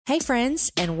Hey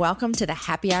friends, and welcome to the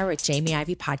Happy Hour with Jamie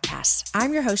Ivey podcast.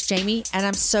 I'm your host, Jamie, and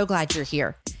I'm so glad you're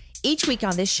here. Each week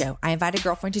on this show, I invite a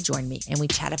girlfriend to join me, and we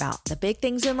chat about the big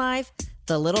things in life,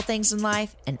 the little things in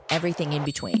life, and everything in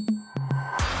between.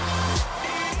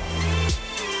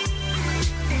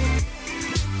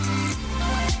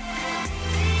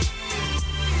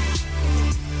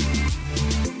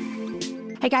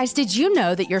 Hey guys, did you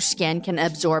know that your skin can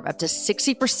absorb up to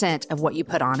 60% of what you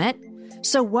put on it?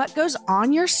 So what goes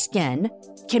on your skin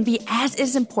can be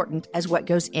as important as what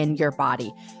goes in your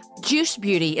body. Juice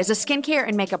Beauty is a skincare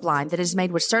and makeup line that is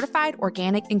made with certified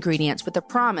organic ingredients with a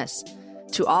promise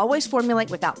to always formulate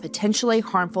without potentially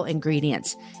harmful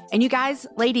ingredients. And you guys,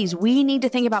 ladies, we need to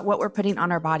think about what we're putting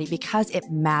on our body because it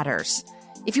matters.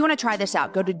 If you want to try this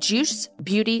out, go to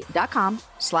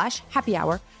juicebeauty.com/happy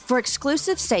hour for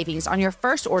exclusive savings on your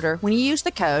first order when you use the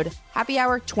code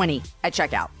happyhour20 at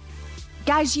checkout.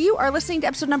 Guys, you are listening to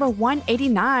episode number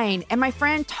 189, and my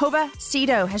friend Tova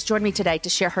Sido has joined me today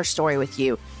to share her story with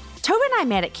you. Tova and I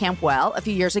met at Camp Well a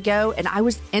few years ago, and I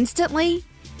was instantly,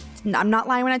 I'm not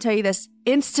lying when I tell you this,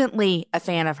 instantly a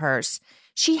fan of hers.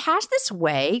 She has this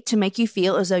way to make you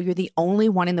feel as though you're the only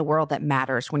one in the world that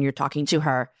matters when you're talking to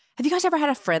her. Have you guys ever had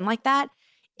a friend like that?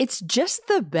 It's just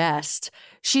the best.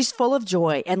 She's full of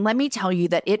joy, and let me tell you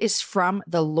that it is from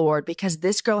the Lord because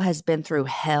this girl has been through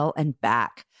hell and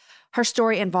back. Her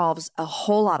story involves a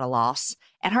whole lot of loss,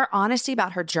 and her honesty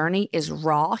about her journey is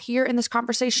raw here in this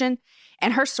conversation,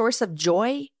 and her source of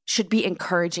joy should be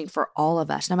encouraging for all of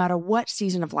us, no matter what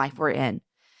season of life we're in.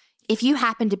 If you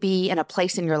happen to be in a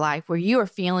place in your life where you are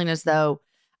feeling as though,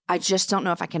 I just don't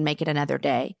know if I can make it another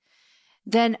day,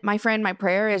 then my friend, my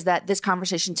prayer is that this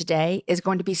conversation today is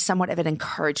going to be somewhat of an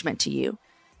encouragement to you.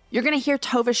 You're going to hear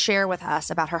Tova share with us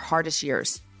about her hardest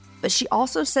years. But she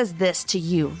also says this to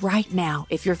you right now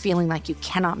if you're feeling like you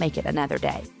cannot make it another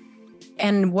day.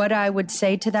 And what I would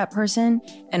say to that person,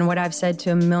 and what I've said to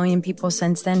a million people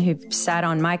since then who've sat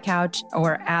on my couch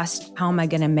or asked, how am I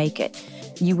going to make it?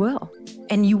 You will.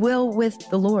 And you will with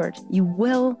the Lord. You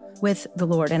will with the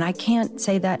Lord. And I can't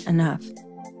say that enough.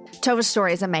 Tova's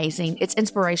story is amazing. It's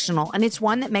inspirational. And it's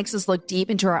one that makes us look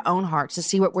deep into our own hearts to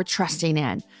see what we're trusting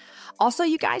in. Also,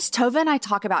 you guys, Tova and I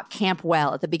talk about Camp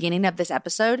Well at the beginning of this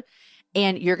episode,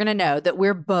 and you're going to know that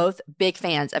we're both big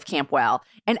fans of Camp Well.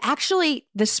 And actually,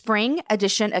 the spring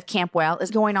edition of Camp Well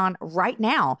is going on right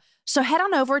now. So head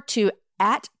on over to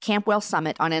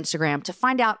 @CampWellSummit on Instagram to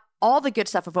find out all the good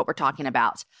stuff of what we're talking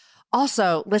about.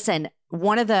 Also, listen,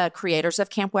 one of the creators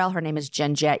of Camp Well, her name is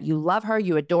Jen Jett. You love her.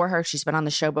 You adore her. She's been on the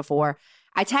show before.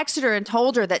 I texted her and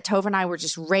told her that Tova and I were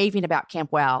just raving about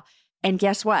Camp Well. And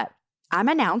guess what? I'm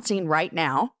announcing right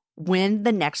now when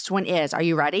the next one is. Are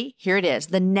you ready? Here it is.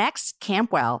 The next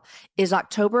Camp Well is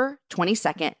October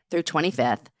 22nd through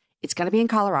 25th. It's going to be in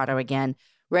Colorado again.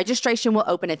 Registration will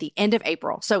open at the end of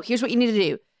April. So here's what you need to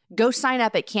do. Go sign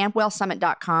up at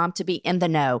campwellsummit.com to be in the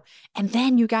know. And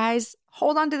then you guys,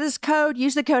 hold on to this code.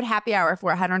 Use the code Happy Hour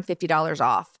for $150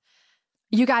 off.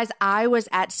 You guys, I was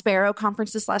at Sparrow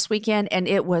Conference this last weekend, and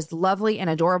it was lovely and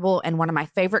adorable and one of my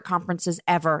favorite conferences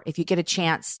ever. If you get a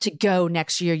chance to go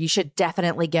next year, you should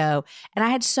definitely go. And I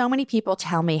had so many people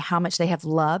tell me how much they have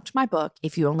loved my book,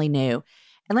 If You Only Knew.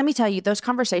 And let me tell you, those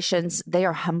conversations, they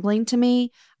are humbling to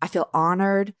me. I feel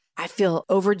honored. I feel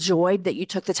overjoyed that you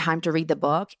took the time to read the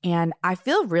book. And I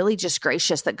feel really just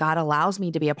gracious that God allows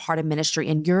me to be a part of ministry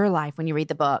in your life when you read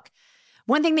the book.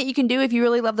 One thing that you can do if you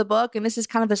really love the book, and this is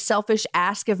kind of a selfish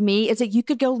ask of me, is that you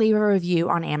could go leave a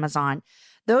review on Amazon.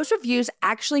 Those reviews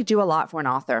actually do a lot for an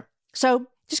author. So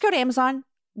just go to Amazon.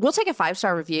 We'll take a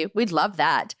 5-star review. We'd love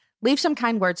that. Leave some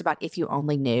kind words about If You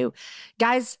Only Knew.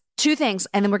 Guys, 2 things,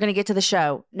 and then we're going to get to the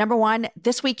show. Number 1,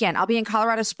 this weekend, I'll be in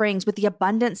Colorado Springs with the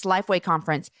Abundance Lifeway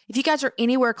Conference. If you guys are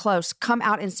anywhere close, come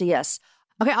out and see us.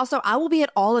 Okay, also, I will be at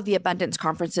all of the Abundance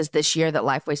conferences this year that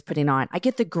Lifeway's putting on. I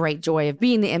get the great joy of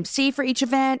being the MC for each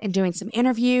event and doing some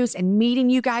interviews and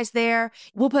meeting you guys there.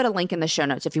 We'll put a link in the show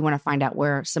notes if you want to find out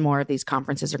where some more of these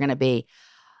conferences are going to be.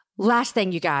 Last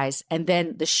thing, you guys, and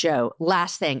then the show.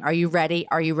 Last thing, are you ready?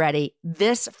 Are you ready?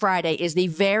 This Friday is the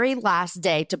very last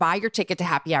day to buy your ticket to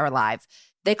Happy Hour Live.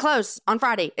 They close on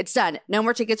Friday. It's done. No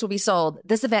more tickets will be sold.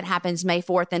 This event happens May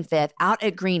 4th and 5th out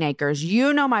at Green Acres.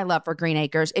 You know my love for Green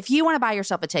Acres. If you want to buy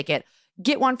yourself a ticket,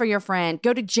 get one for your friend.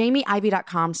 Go to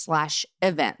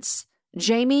jamieivey.com/events.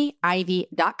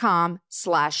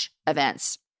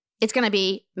 jamieivey.com/events. It's going to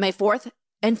be May 4th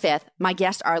and 5th. My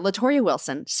guests are Latoria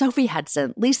Wilson, Sophie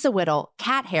Hudson, Lisa Whittle,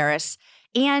 Kat Harris.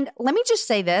 And let me just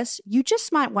say this, you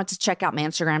just might want to check out my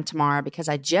Instagram tomorrow because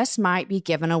I just might be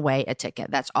giving away a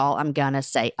ticket. That's all I'm going to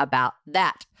say about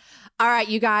that. All right,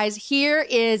 you guys, here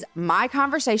is my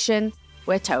conversation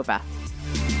with Tova.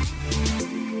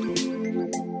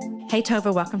 Hey,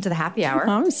 Tova, welcome to the happy hour.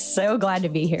 I'm so glad to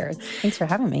be here. Thanks for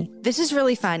having me. This is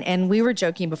really fun. And we were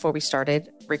joking before we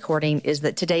started recording is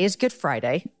that today is Good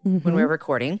Friday when we were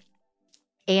recording.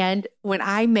 And when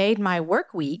I made my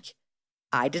work week,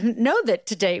 I didn't know that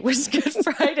today was Good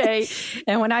Friday.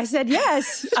 And when I said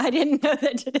yes, I didn't know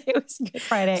that today was Good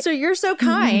Friday. So you're so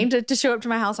kind to show up to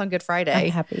my house on Good Friday.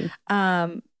 I'm happy.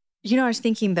 I was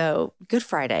thinking though, Good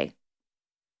Friday.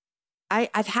 I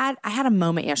had a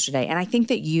moment yesterday, and I think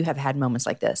that you have had moments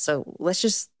like this. So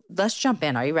let's jump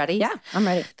in. Are you ready? Yeah, I'm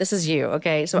ready. This is you.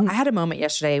 Okay. So I had a moment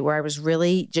yesterday where I was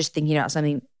really just thinking about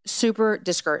something super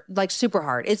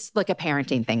hard. It's like a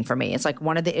parenting thing for me. It's like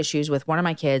one of the issues with one of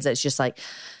my kids. It's just like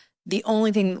the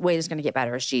only way it's going to get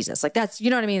better is Jesus. Like that's, you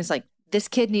know what I mean? It's like this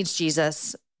kid needs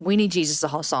Jesus. We need Jesus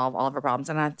to solve all of our problems.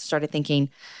 And I started thinking,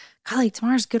 golly,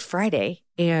 tomorrow's Good Friday.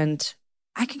 And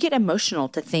I could get emotional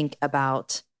to think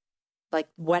about like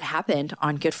what happened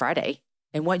on Good Friday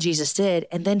and what Jesus did.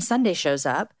 And then Sunday shows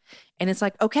up and it's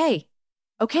like, okay,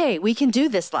 we can do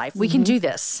this life. We can do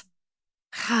this.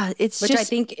 Which I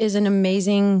think is an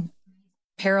amazing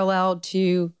parallel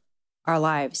to our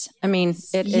lives. I mean,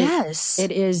 it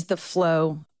is the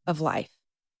flow of life.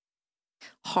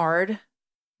 Hard,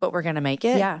 but we're going to make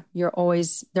it. Yeah. You're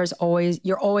always going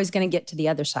to get to the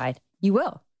other side. You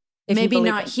will. Maybe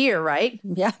not here, right?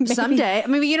 Yeah. Maybe. Someday. I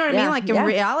mean, you know what I mean? Like in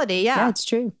reality. Yeah. Yeah, it's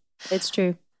true. It's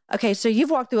true. Okay. So you've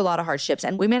walked through a lot of hardships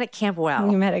and we met at Camp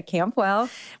Well.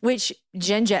 Which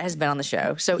Jen Jett has been on the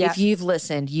show. So if you've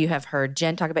listened, you have heard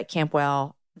Jen talk about Camp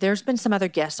Well. There's been some other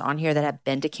guests on here that have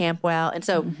been to Camp Well. And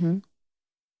so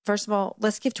first of all,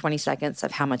 let's give 20 seconds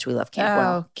of how much we love Camp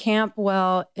Well. Camp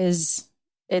Well it's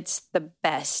the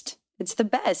best. It's the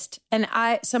best. And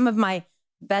some of my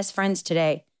best friends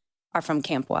today are from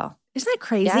Camp Well. Isn't that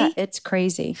crazy? Yeah, it's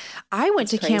crazy. I went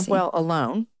to Camp Well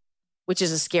alone, which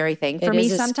is a scary thing for me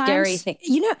sometimes. Scary thing.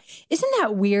 You know, isn't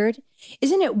that weird?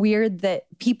 Isn't it weird that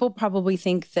people probably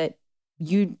think that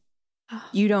you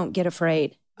don't get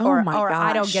afraid or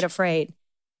I don't get afraid.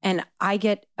 And I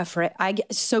get afraid.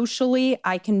 Socially,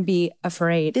 I can be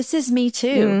afraid. This is me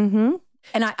too.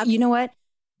 And you know what?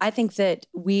 I think that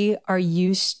we are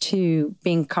used to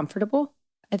being comfortable.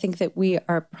 I think that we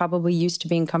are probably used to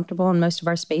being comfortable in most of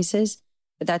our spaces,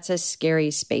 but that's a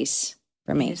scary space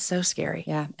for me. It's so scary.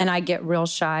 Yeah. And I get real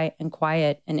shy and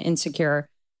quiet and insecure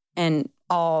and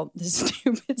all the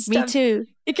stupid stuff. Me too.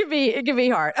 It could be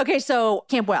hard. Okay. So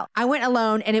Camp Well, I went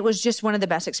alone and it was just one of the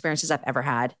best experiences I've ever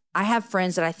had. I have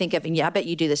friends that I think of, and I bet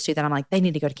you do this too, that I'm like, they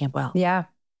need to go to Camp Well. Yeah.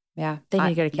 Yeah. They need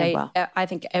to go to Camp Well. I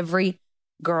think every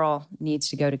girl needs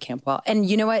to go to Camp Well. And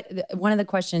you know what? One of the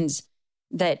questions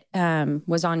that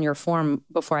was on your form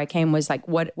before I came was like,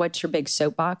 what's your big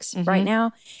soapbox right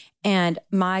now? And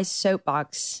my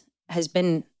soapbox has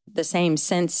been the same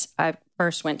since I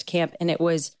first went to camp. And it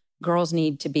was girls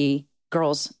need to be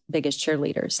girls' biggest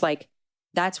cheerleaders. Like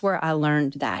that's where I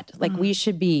learned that. Like we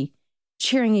should be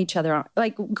cheering each other on.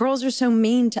 Like girls are so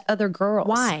mean to other girls.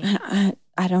 Why?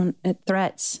 I don't,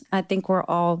 threats. I think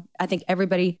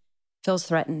everybody feels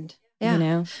threatened. Yeah. You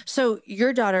know? So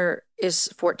your daughter is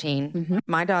 14.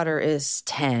 My daughter is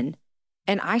 10.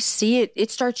 And I see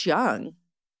it starts young.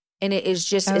 And it is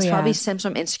just, it's probably stems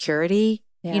from insecurity,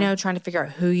 you know, trying to figure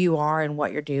out who you are and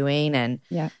what you're doing and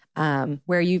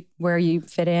where you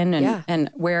fit in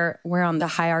and where on the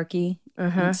hierarchy.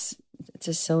 It's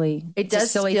a silly, it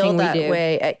does feel that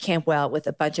way at Camp Well with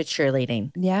a bunch of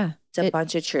cheerleading. Yeah. It's a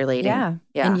bunch of cheerleading.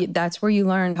 Yeah. And that's where you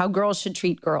learn how girls should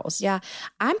treat girls. Yeah.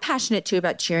 I'm passionate too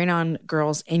about cheering on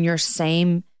girls in your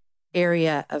same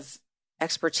area of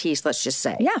expertise, let's just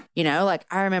say. Yeah. You know, like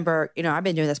I remember, you know, I've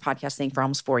been doing this podcast thing for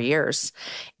almost 4 years.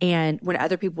 And when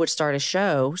other people would start a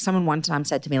show, someone one time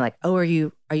said to me like, oh, are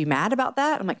you mad about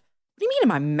that? I'm like, what do you mean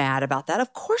am I mad about that?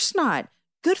 Of course not.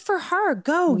 Good for her.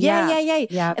 Go. Yay.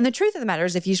 Yeah. And the truth of the matter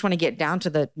is, if you just want to get down to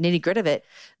the nitty gritty of it,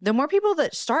 the more people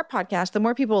that start podcasts, the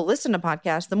more people listen to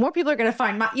podcasts, the more people are going to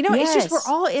find it's just, we're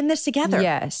all in this together.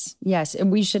 Yes.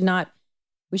 And we should not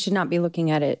be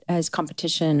looking at it as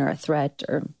competition or a threat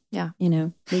or, you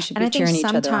know, we should be cheering each other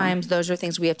on. And I think sometimes those are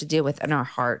things we have to deal with in our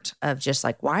heart of just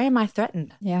like, why am I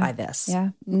threatened by this? Yeah.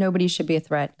 Nobody should be a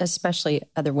threat, especially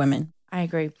other women. I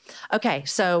agree. Okay.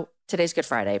 So today's Good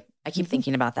Friday. I keep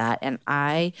thinking about that. And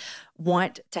I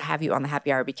want to have you on the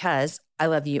happy hour because I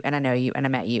love you and I know you and I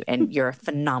met you and you're a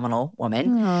phenomenal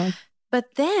woman. Aww.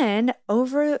 But then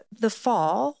over the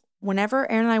fall, whenever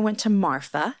Aaron and I went to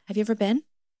Marfa, have you ever been?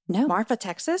 No. Marfa,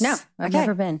 Texas? No, I've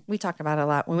never been. We talk about it a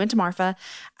lot. We went to Marfa.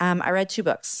 I read 2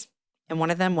 books and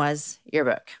one of them was your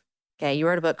book. Okay. You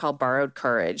wrote a book called Borrowed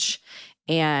Courage.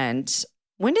 And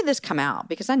When did this come out?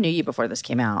 Because I knew you before this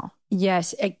came out.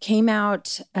 Yes, it came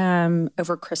out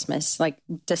over Christmas, like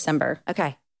December.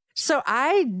 Okay. So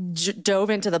I dove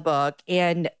into the book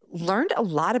and learned a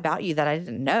lot about you that I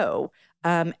didn't know.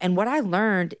 And what I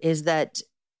learned is that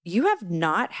you have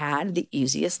not had the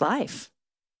easiest life.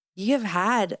 You have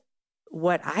had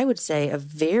what I would say a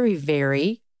very,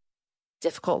 very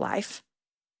difficult life.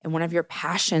 And one of your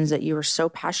passions that you are so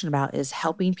passionate about is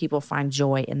helping people find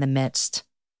joy in the midst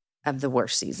of the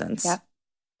worst seasons. Yeah.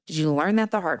 Did you learn that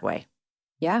the hard way?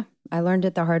 Yeah, I learned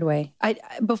it the hard way.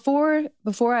 Before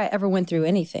I ever went through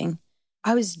anything,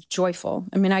 I was joyful.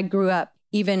 I mean, I grew up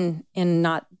even in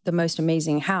not the most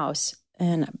amazing house,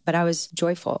 but I was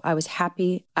joyful. I was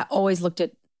happy. I always looked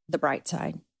at the bright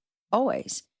side,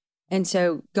 always. And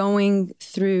so going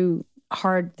through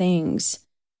hard things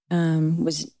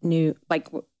was new,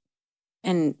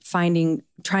 and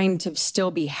trying to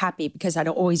still be happy because I'd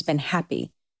always been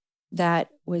happy. That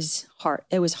was hard.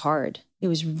 It was hard. It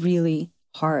was really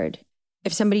hard.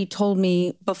 If somebody told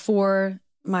me before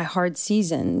my hard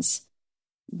seasons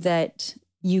that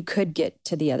you could get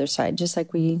to the other side, just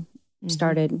like we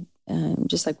started,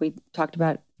 just like we talked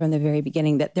about from the very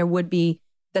beginning, that there would be,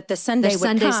 that the Sunday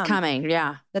would come. Coming,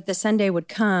 yeah. That the Sunday would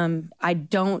come. I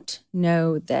don't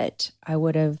know that I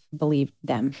would have believed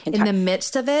them. In the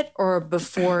midst of it or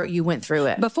before you went through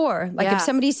it? Before. If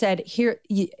somebody said, here's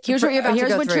what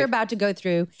you're about to go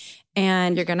through.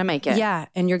 And you're going to make it. Yeah.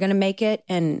 And you're going to make it.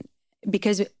 And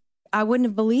because I wouldn't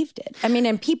have believed it. I mean,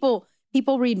 and people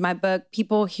read my book,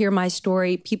 people hear my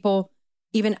story,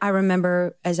 even I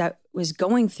remember as I was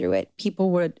going through it,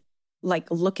 people would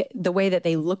look at the way that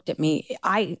they looked at me.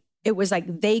 It was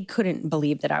like they couldn't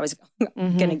believe that I was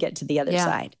going to get to the other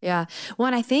side. Yeah. Well,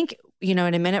 and I think, in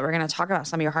a minute, we're going to talk about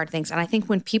some of your hard things. And I think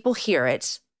when people hear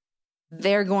it,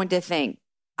 they're going to think,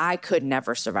 I could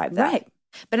never survive that. Right.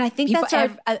 But I think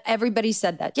everybody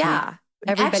said that to me.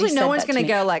 Actually, no one's going to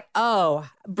go oh,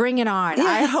 bring it on.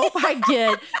 I hope I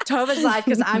get Tova's life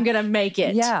because I'm going to make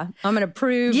it. Yeah. I'm going to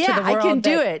prove to the world I can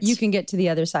do it. You can get to the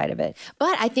other side of it.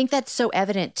 But I think that's so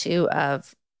evident too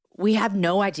we have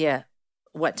no idea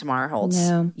what tomorrow holds.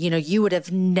 No. You would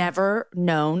have never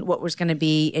known what was going to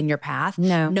be in your path.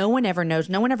 No. No one ever knows.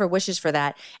 No one ever wishes for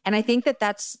that. And I think that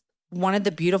that's one of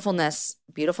the beautifulness,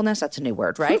 that's a new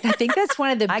word, right? I think that's one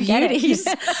of the beauties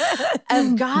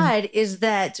of God is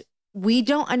that we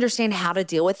don't understand how to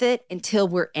deal with it until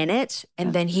we're in it.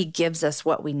 And then he gives us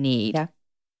what we need. Yeah.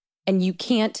 And you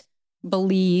can't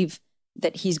believe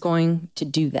that he's going to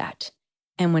do that.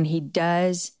 And when he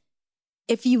does,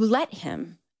 if you let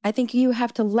him, I think you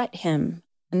have to let him.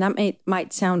 And that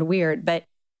might sound weird, but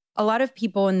a lot of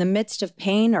people in the midst of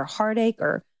pain or heartache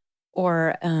or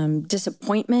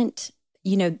disappointment,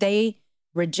 they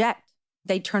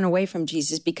turn away from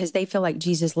Jesus because they feel like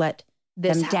Jesus let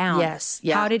them down. Yes.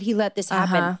 Yeah. How did he let this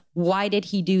happen? Why did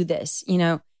he do this?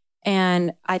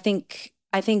 And I think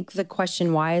the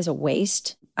question why is a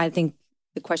waste. I think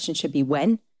the question should be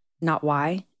when, not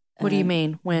why. What do you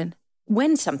mean? When?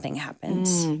 When something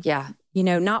happens. Yeah.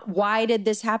 Not why did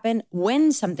this happen?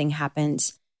 When something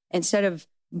happens, instead of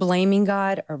blaming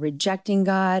God or rejecting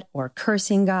God or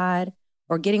cursing God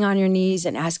or getting on your knees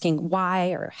and asking why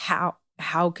or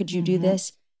how could you do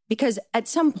this? Because at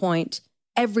some point,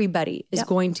 everybody is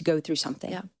going to go through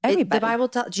something. Yeah. Everybody. The Bible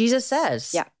Jesus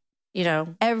says. Yeah.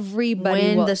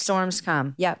 Everybody when the storms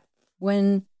come. Yeah.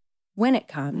 When it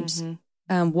comes,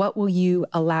 what will you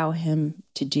allow him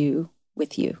to do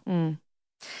with you?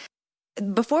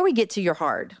 Before we get to your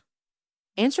hard,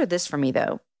 answer this for me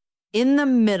though. In the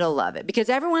middle of it, because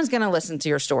everyone's going to listen to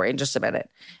your story in just a minute,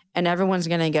 and everyone's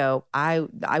going to go, I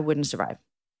wouldn't survive.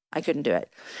 I couldn't do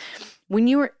it. When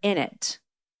you were in it,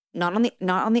 not on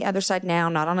the other side now,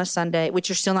 not on a Sunday, which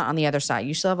you're still not on the other side.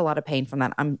 You still have a lot of pain from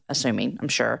that, I'm assuming, I'm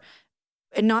sure.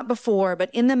 And not before, but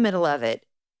in the middle of it,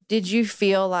 did you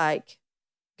feel like,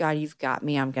 God, you've got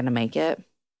me, I'm going to make it?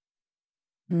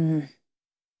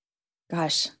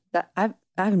 Gosh,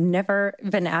 I've never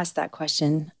been asked that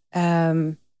question.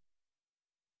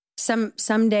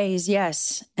 Some days,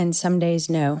 yes, and some days,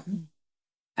 no.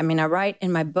 I mean, I write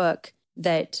in my book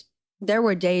that there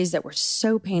were days that were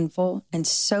so painful and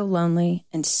so lonely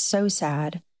and so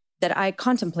sad that I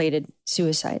contemplated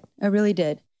suicide. I really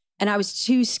did. And I was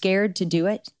too scared to do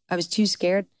it. I was too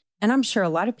scared. And I'm sure a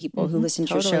lot of people who listen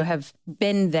to your show have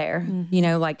been there,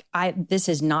 this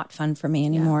is not fun for me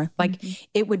anymore. Yeah.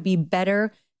 It would be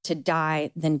better to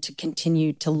die than to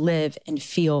continue to live and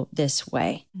feel this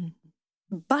way.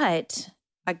 But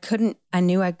I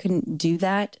knew I couldn't do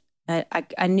that.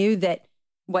 I knew that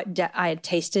I had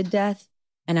tasted death,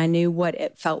 and I knew what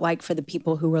it felt like for the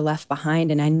people who were left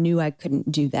behind. And I knew I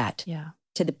couldn't do that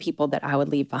to the people that I would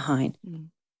leave behind.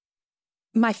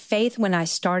 My faith when I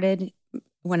started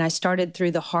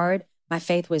through the hard, my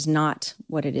faith was not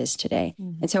what it is today.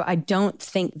 And so I don't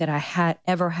think that I had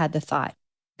ever had the thought,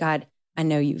 God, I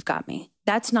know you've got me.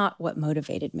 That's not what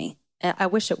motivated me. I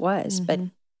wish it was, but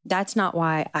that's not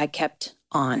why I kept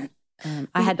on.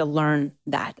 I had to learn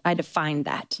that. I had to find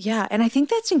that. Yeah. And I think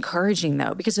that's encouraging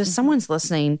though, because if someone's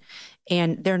listening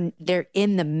and they're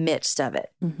in the midst of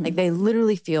it, like they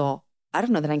literally feel, I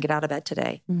don't know that I can get out of bed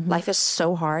today. Life is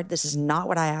so hard. This is not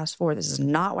what I asked for. This is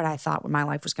not what I thought my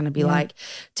life was going to be like.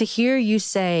 To hear you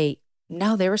say,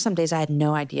 no, there were some days I had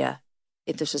no idea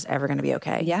if this was ever going to be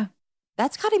okay. Yeah.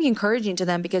 That's got to be encouraging to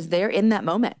them because they're in that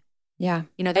moment. Yeah.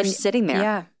 You know, they're sitting there.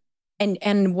 Yeah.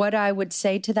 And what I would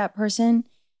say to that person,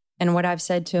 and what I've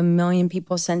said to a million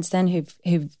people since then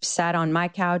who've sat on my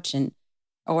couch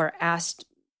or asked,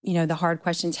 you know, the hard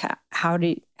questions, how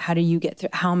do you get through?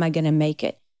 How am I going to make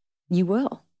it? You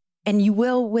will. And you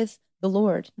will with the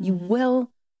Lord. You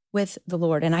will with the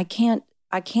Lord. And I can't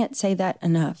say that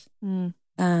enough.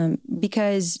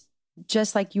 Because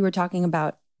just like you were talking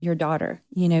about your daughter,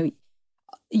 you know,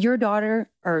 your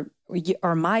daughter or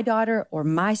my daughter or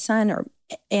my son or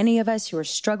any of us who are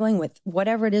struggling with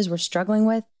whatever it is we're struggling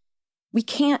with, we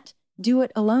can't do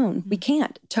it alone. We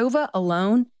can't. Tova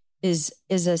alone is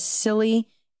a silly,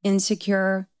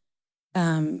 insecure,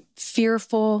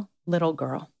 fearful little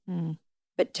girl.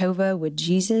 But Tova with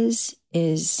Jesus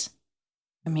is,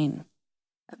 I mean,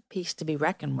 a piece to be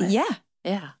reckoned with. Yeah.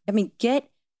 Yeah. I mean, get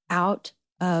out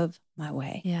of my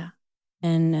way. Yeah.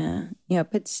 And, you know,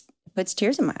 puts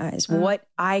tears in my eyes. What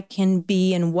I can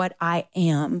be and what I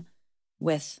am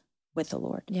with the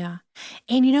Lord. Yeah.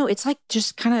 And, you know, it's like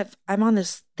just kind of, I'm on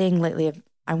this thing lately of,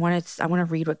 I want to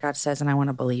read what God says and I want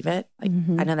to believe it. Like,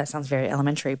 I know that sounds very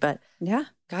elementary, but yeah,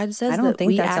 God says I don't think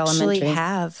we that's actually elementary.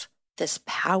 have this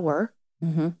power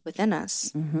within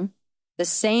us. The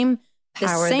same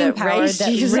Power that that raised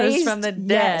Jesus raised from the dead.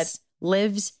 yes,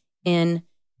 lives in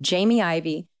Jamie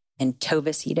Ivy and Tova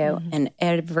Sido and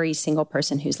every single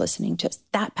person who's listening to us.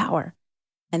 That power.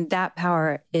 And that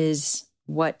power is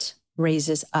what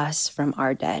raises us from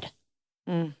our dead.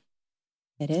 It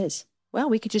is. Well,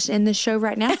 we could just end this show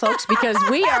right now, folks, because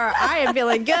I am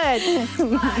feeling good.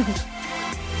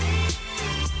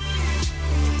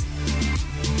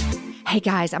 Hey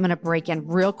guys, I'm going to break in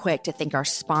real quick to thank our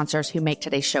sponsors who make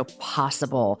today's show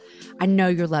possible. I know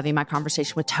you're loving my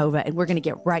conversation with Tova, and we're going to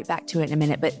get right back to it in a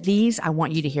minute, but these I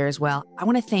want you to hear as well. I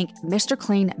want to thank Mr.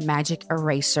 Clean Magic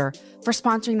Eraser for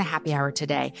sponsoring the happy hour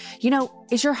today. You know,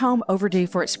 is your home overdue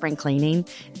for its spring cleaning?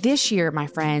 This year, my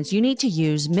friends, you need to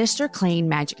use Mr. Clean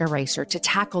Magic Eraser to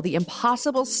tackle the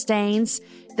impossible stains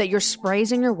that your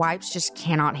sprays and your wipes just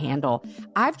cannot handle.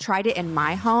 I've tried it in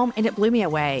my home and it blew me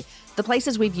away. The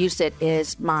places we've used it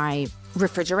is my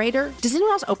refrigerator. Does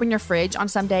anyone else open your fridge on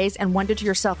some days and wonder to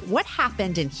yourself, what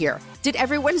happened in here? Did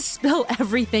everyone spill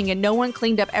everything and no one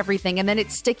cleaned up everything and then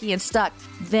it's sticky and stuck?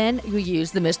 Then you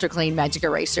use the Mr. Clean Magic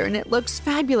Eraser and it looks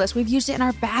fabulous. We've used it in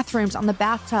our bathrooms, on the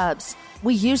bathtubs.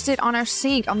 We used it on our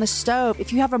sink, on the stove.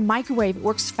 If you have a microwave, it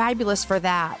works fabulous for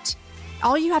that.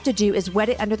 All you have to do is wet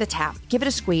it under the tap, give it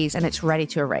a squeeze, and it's ready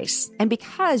to erase. And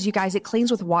because, you guys, it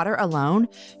cleans with water alone,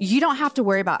 you don't have to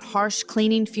worry about harsh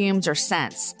cleaning fumes or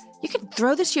scents. You can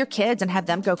throw this to your kids and have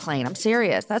them go clean. I'm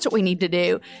serious. That's what we need to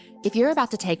do. If you're about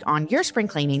to take on your spring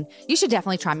cleaning, you should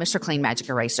definitely try Mr. Clean Magic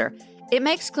Eraser. It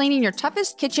makes cleaning your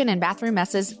toughest kitchen and bathroom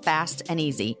messes fast and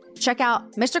easy. Check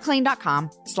out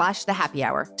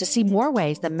mrclean.com/thehappyhour to see more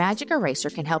ways the Magic Eraser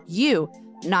can help you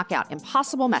knock out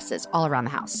impossible messes all around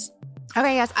the house.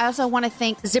 Okay, guys, I also want to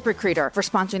thank ZipRecruiter for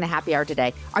sponsoring the happy hour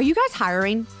today. Are you guys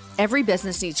hiring? Every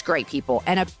business needs great people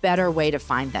and a better way to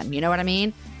find them. You know what I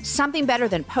mean? Something better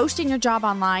than posting your job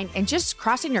online and just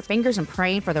crossing your fingers and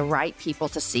praying for the right people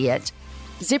to see it.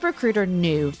 ZipRecruiter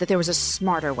knew that there was a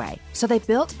smarter way, so they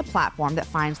built a platform that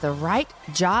finds the right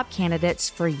job candidates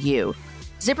for you.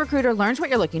 ZipRecruiter learns what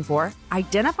you're looking for,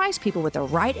 identifies people with the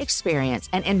right experience,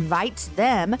 and invites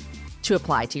them to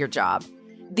apply to your job.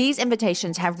 These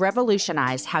invitations have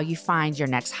revolutionized how you find your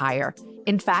next hire.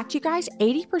 In fact, you guys,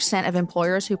 80% of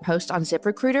employers who post on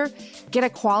ZipRecruiter get a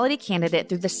quality candidate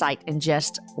through the site in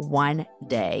just one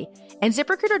day. And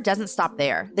ZipRecruiter doesn't stop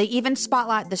there. They even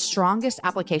spotlight the strongest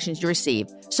applications you receive,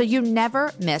 so you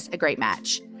never miss a great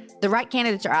match. The right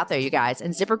candidates are out there, you guys,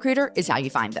 and ZipRecruiter is how you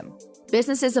find them.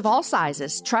 Businesses of all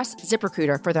sizes trust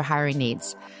ZipRecruiter for their hiring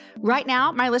needs. Right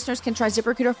now, my listeners can try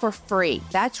ZipRecruiter for free.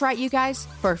 That's right, you guys,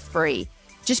 for free.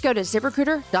 Just go to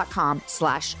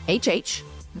ZipRecruiter.com/HH.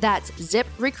 That's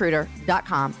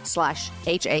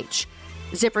ZipRecruiter.com/HH.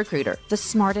 ZipRecruiter, the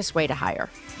smartest way to hire.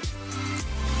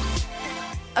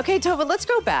 Okay, Tova, let's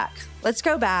go back. Let's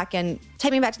go back and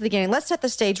take me back to the beginning. Let's set the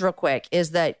stage real quick.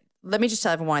 Let me just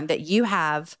tell everyone that you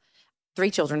have 3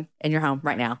 children in your home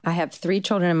right now. I have 3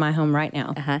 children in my home right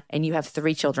now. And you have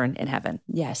 3 children in heaven.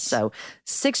 Yes. So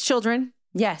 6 children.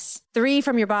 Yes. 3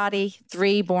 from your body,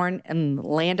 3 born in the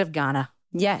land of Ghana.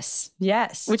 Yes.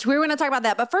 Yes. Which we're going to talk about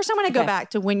that. But first I want to go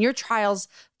back to when your trials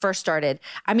first started.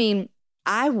 I mean,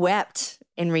 I wept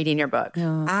in reading your book.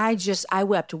 Oh. I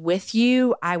wept with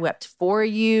you. I wept for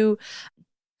you.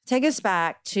 Take us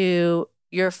back to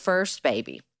your first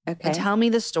baby. Okay. And tell me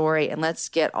the story, and let's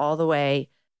get all the way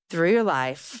through your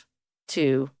life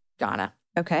to Ghana.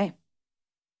 Okay.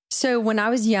 So when I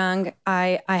was young,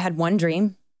 I had one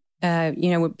dream.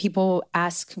 When people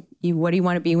ask you, what do you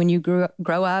want to be when you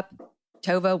grow up?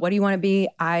 Tova, what do you want to be?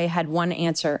 I had one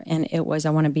answer, and it was,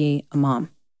 I want to be a mom.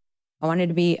 I wanted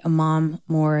to be a mom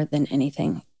more than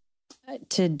anything,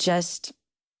 to just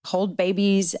hold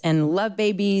babies and love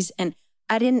babies. And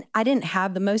I didn't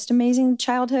have the most amazing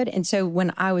childhood. And so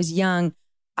when I was young,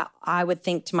 I would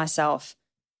think to myself,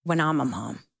 when I'm a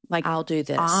mom, like, I'll do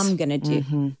this. I'm going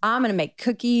to make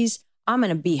cookies. I'm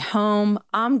going to be home.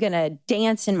 I'm going to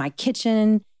dance in my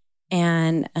kitchen.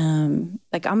 And I'm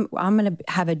going to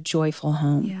have a joyful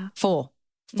home. Yeah. Full.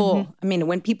 I mean,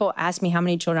 when people ask me how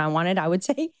many children I wanted, I would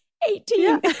say 18.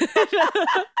 Yeah.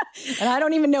 And I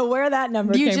don't even know where that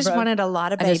number came from. You just wanted a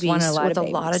lot of babies with a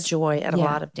lot of joy and a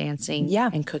lot of dancing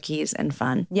and cookies and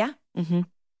fun. Yeah. Mm-hmm.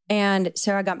 And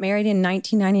so I got married in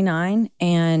 1999,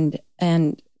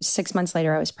 and 6 months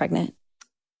later I was pregnant,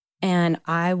 and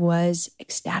I was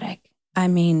ecstatic. I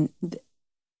mean,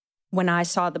 when I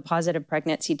saw the positive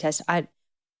pregnancy test, I'd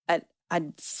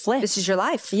flip. This is your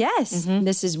life. Yes. Mm-hmm.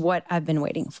 This is what I've been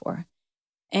waiting for.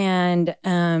 And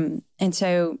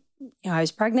so, I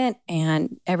was pregnant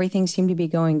and everything seemed to be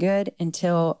going good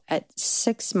until at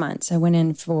 6 months, I went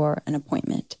in for an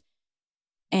appointment,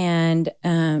 and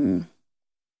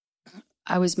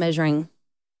I was measuring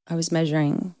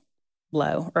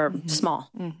low or small.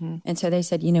 Mm-hmm. And so they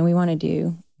said, we want to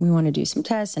do some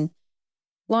tests. And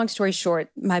long story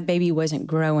short, my baby wasn't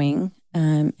growing.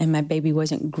 And my baby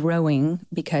wasn't growing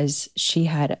because she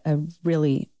had a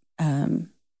really,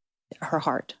 her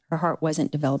heart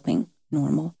wasn't developing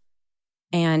normal.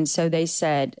 And so they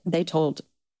told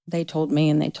me,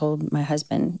 and they told my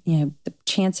husband, the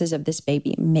chances of this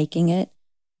baby making it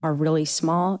are really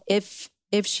small. If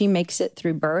she makes it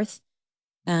through birth,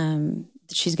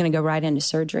 she's going to go right into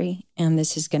surgery, and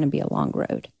this is going to be a long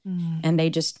road. Mm. And they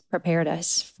just prepared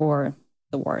us for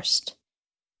the worst.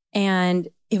 And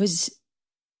it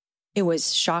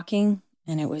was shocking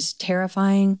and it was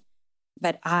terrifying,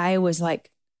 but I was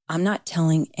like, I'm not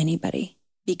telling anybody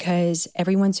because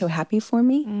everyone's so happy for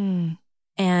me. Mm.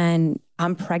 And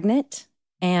I'm pregnant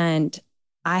and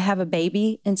I have a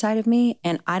baby inside of me,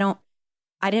 and I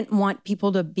didn't want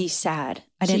people to be sad.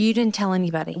 So you didn't tell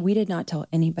anybody? We did not tell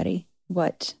anybody.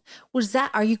 What was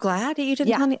that? Are you glad that you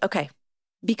didn't tell me? Okay.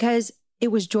 Because it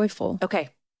was joyful. Okay.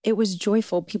 It was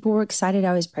joyful. People were excited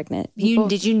I was pregnant.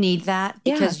 Did you need that?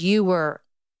 Because you were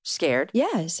scared?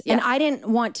 Yes. Yeah. And I didn't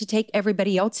want to take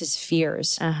everybody else's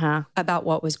fears about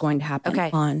what was going to happen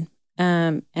on.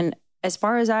 And as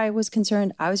far as I was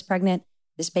concerned, I was pregnant.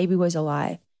 This baby was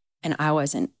alive, and I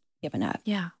wasn't giving up.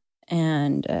 Yeah.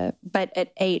 And, but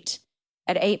at 8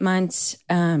 months,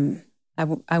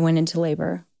 I went into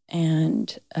labor,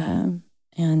 and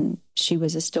she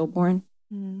was a stillborn.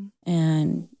 Mm.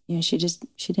 And, she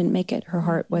didn't make it. Her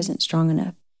heart wasn't strong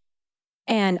enough.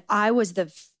 And I was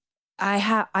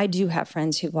I do have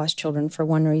friends who've lost children for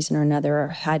one reason or another, or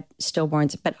had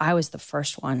stillborns, but I was the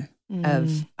first one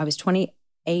I was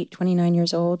 28, 29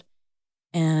 years old,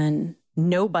 and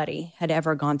nobody had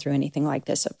ever gone through anything like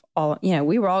this.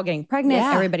 We were all getting pregnant.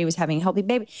 Yeah. Everybody was having a healthy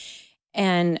baby.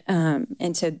 And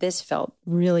so this felt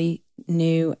really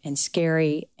new and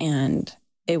scary, and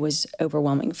it was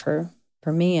overwhelming for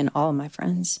me and all of my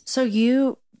friends. So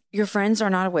your friends are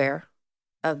not aware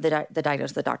of the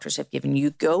diagnosis the doctors have given you. You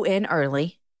go in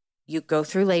early, you go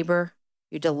through labor,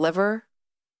 you deliver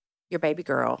your baby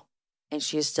girl, and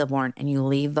she is stillborn, and you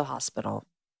leave the hospital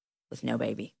with no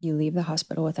baby. You leave the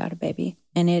hospital without a baby.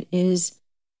 And it is,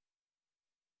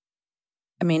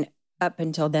 up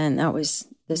until then, that was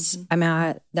this,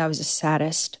 that was the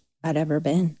saddest I'd ever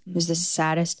been. It was the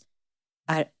saddest.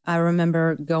 I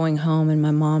remember going home and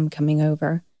my mom coming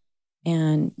over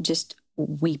and just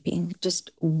weeping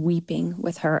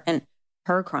with her, and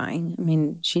her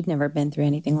crying. She'd never been through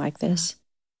anything like this.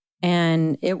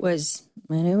 And it was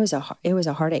a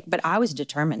heartache, but I was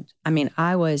determined. I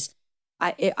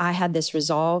had this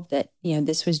resolve that,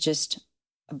 this was just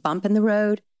a bump in the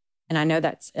road, And I know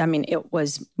it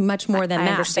was much more than I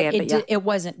that. understand, but it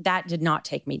wasn't, that did not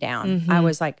take me down. Mm-hmm. I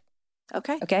was like,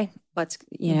 okay, let's,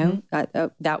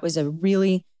 that was a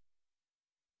really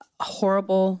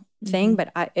horrible thing,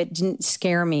 but it didn't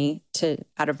scare me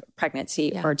out of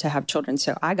pregnancy or to have children.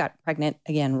 So I got pregnant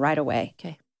again right away.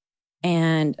 Okay.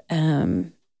 And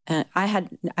I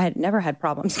had never had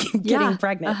problems getting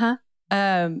pregnant.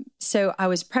 So I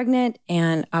was pregnant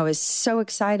and I was so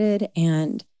excited,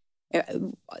 and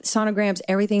sonograms,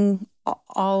 everything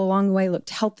all along the way looked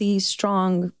healthy,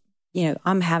 strong.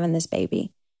 I'm having this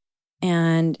baby.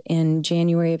 And in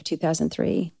January of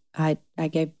 2003, I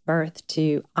gave birth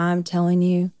to, I'm telling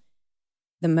you,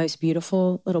 the most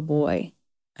beautiful little boy.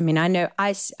 I mean, I know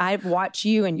I watch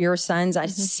you and your sons. I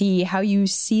see how you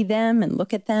see them and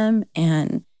look at them,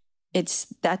 and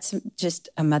that's just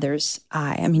a mother's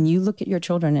eye. I mean, you look at your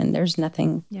children and there's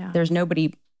nothing, there's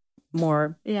nobody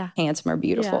more handsome or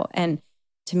beautiful. And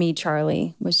to me,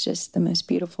 Charlie was just the most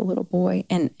beautiful little boy.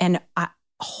 And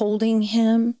holding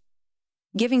him,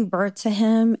 giving birth to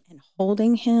him and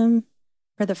holding him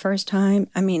for the first time.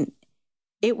 I mean,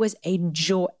 it was a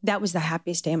joy. That was the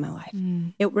happiest day of my life.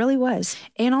 It really was.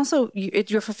 And also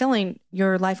you're fulfilling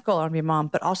your life goal on your mom,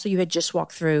 but also you had just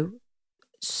walked through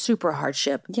super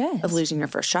hardship of losing your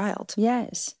first child.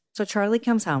 Yes. So Charlie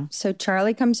comes home.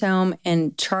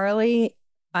 And Charlie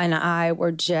and I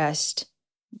were just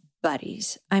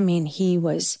buddies. I mean, he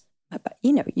was,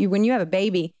 when you have a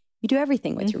baby, you do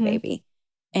everything with your baby.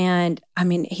 And I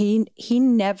mean, he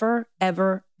never,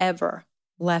 ever, ever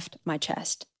left my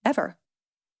chest, ever.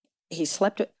 He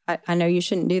slept, I know you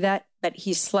shouldn't do that, but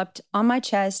he slept on my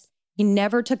chest. He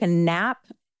never took a nap.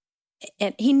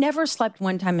 And he never slept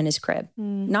one time in his crib.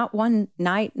 Not one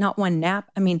night, not one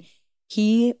nap. I mean,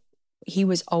 he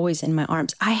was always in my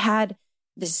arms. I had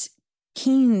this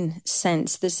keen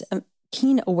sense, this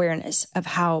keen awareness of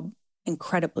how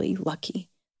incredibly lucky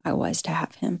I was to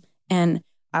have him. And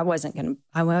I wasn't going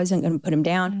to put him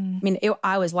down. I mean,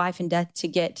 I was life and death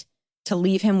to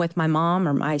leave him with my mom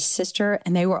or my sister.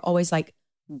 And they were always like,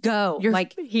 go.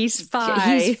 He's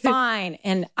fine. He's fine.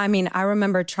 And I mean, I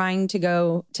remember trying to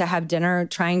go to have dinner,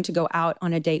 trying to go out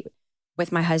on a date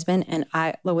with my husband. And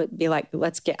I would be like,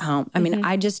 let's get home. I mean,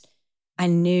 I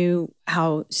knew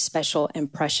how special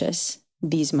and precious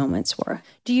these moments were.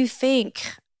 Do you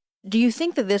think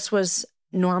that this was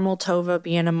normal Tova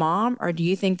being a mom? Or do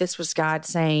you think this was God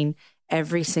saying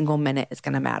every single minute is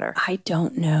going to matter? I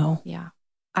don't know. Yeah.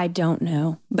 I don't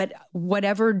know. But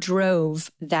whatever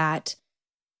drove that,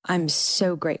 I'm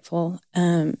so grateful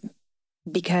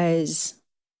because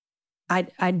I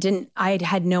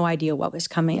had no idea what was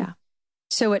coming. Yeah.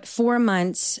 So at 4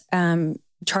 months,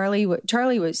 Charlie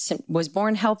was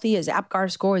born healthy. His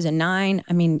APGAR score was a 9.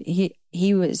 I mean,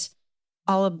 he was,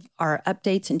 all of our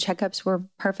updates and checkups were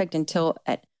perfect until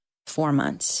at 4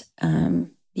 months.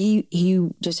 He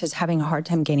just was having a hard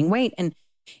time gaining weight, and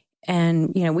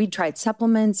we tried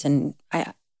supplements, and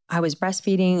I was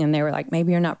breastfeeding, and they were like,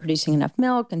 maybe you're not producing enough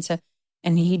milk.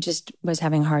 And he just was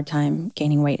having a hard time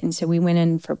gaining weight. And so we went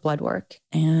in for blood work,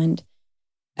 and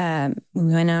we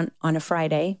went on a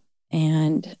Friday,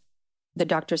 and the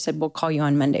doctor said, we'll call you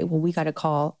on Monday. Well, we got a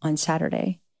call on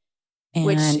Saturday.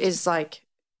 Which is like,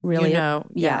 really,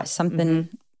 something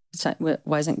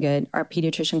wasn't good. Our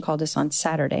pediatrician called us on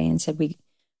Saturday and said, we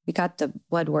got the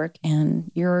blood work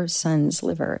and your son's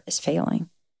liver is failing.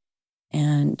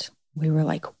 And we were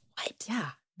like, what?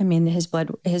 Yeah. I mean, his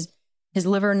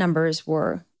liver numbers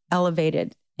were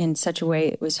elevated in such a way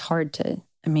it was hard to,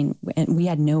 and we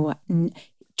had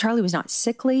Charlie was not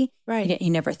sickly. Right. He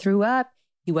never threw up.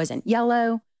 He wasn't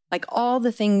yellow. Like all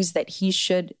the things that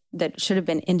should have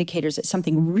been indicators that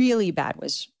something really bad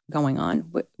was going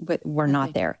on were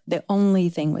not there. The only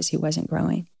thing was he wasn't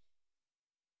growing.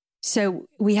 So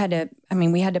we had to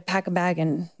pack a bag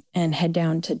and head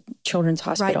down to Children's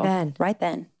Hospital. Right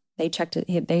then. They checked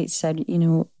it. They said,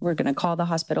 we're going to call the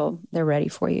hospital. They're ready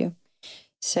for you.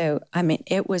 So,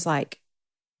 it was like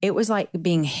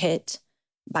being hit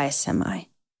by a semi,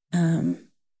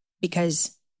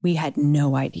 because we had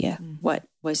no idea what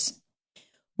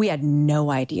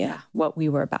we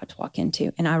were about to walk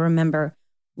into. And I remember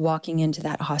walking into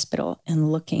that hospital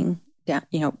and looking down,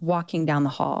 walking down the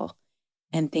hall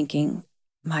and thinking,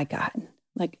 my God,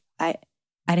 like I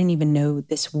didn't even know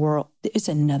this world. It's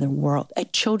another world. A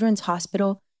children's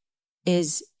hospital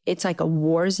it's like a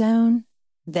war zone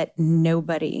that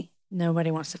nobody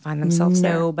wants to find themselves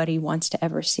there. Nobody wants to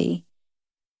ever see.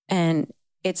 And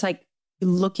it's like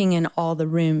looking in all the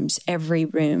rooms, every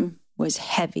room was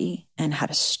heavy and had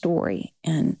a story.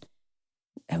 And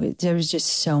there was just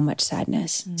so much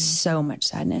sadness.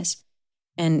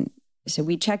 And so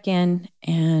we check in,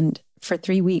 and for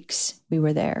 3 weeks we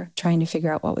were there trying to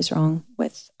figure out what was wrong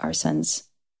with our son's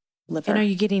liver. And are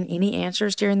you getting any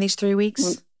answers during these 3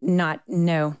 weeks?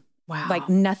 No. Wow. Like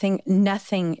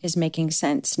nothing is making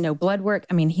sense. No blood work.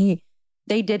 I mean,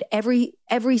 they did every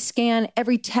scan,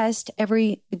 every test,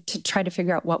 to try to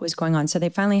figure out what was going on. So they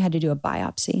finally had to do a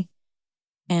biopsy,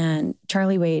 and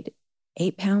Charlie weighed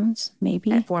 8 pounds,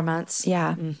 maybe at 4 months.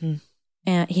 Yeah. Mm-hmm.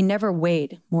 And he never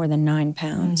weighed more than 9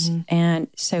 pounds. Mm-hmm. And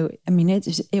so, I mean,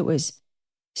 it was.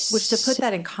 Which, to put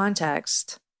that in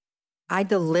context, I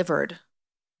delivered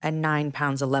a 9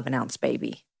 pounds, 11 ounce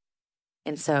baby.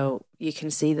 And so you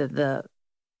can see that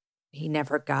he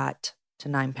never got to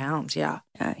 9 pounds. Yeah.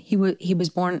 He was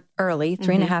born early,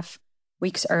 3.5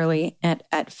 weeks early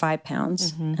at 5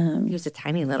 pounds. Mm-hmm. He was a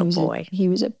tiny little boy. He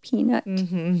was a peanut.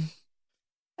 Mm-hmm.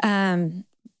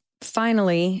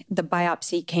 Finally, the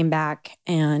biopsy came back,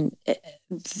 and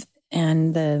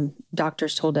the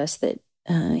doctors told us that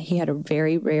he had a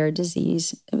very rare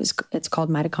disease. It's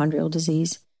called mitochondrial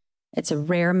disease. It's a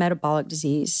rare metabolic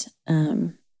disease,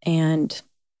 and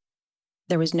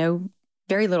there was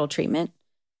very little treatment,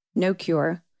 no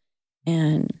cure,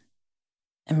 and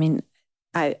I mean,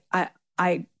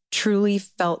 I truly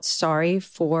felt sorry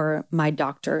for my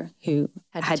doctor who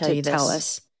had to tell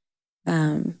us,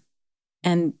 and.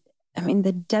 I mean,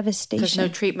 the devastation. There's no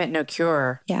treatment, no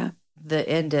cure. Yeah. The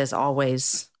end is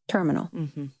always terminal.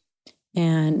 Mm-hmm.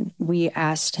 And we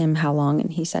asked him how long,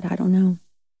 and he said, I don't know.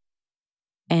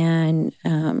 And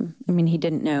I mean, he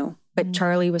didn't know, but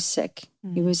Charlie was sick.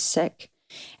 Mm-hmm. He was sick.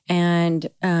 And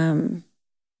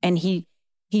he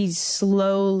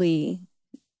slowly,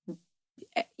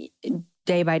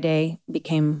 day by day,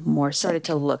 became more sick. Started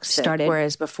to look sick.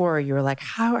 Whereas before you were like,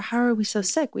 how are we so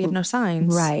sick? We have no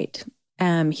signs. Right.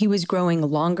 He was growing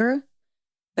longer,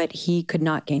 but he could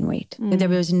not gain weight. There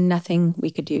was nothing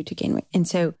we could do to gain weight. And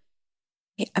so,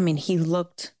 I mean, he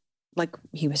looked like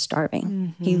he was starving.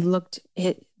 Mm-hmm. He looked,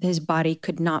 his body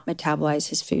could not metabolize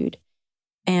his food.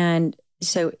 And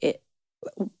so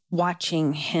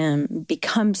watching him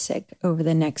become sick over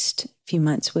the next few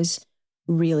months was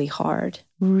really hard,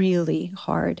 really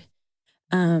hard.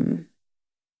 And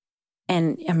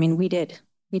I mean, we did.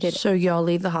 So y'all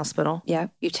leave the hospital. Yeah.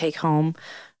 You take home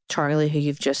Charlie, who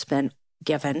you've just been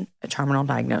given a terminal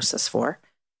diagnosis for,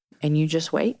 and you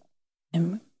just wait.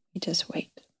 And we just wait.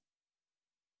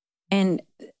 And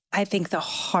I think the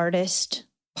hardest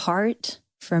part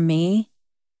for me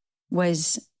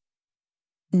was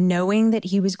knowing that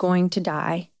he was going to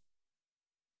die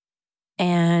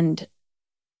and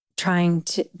trying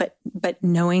to, but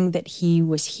knowing that he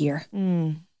was here.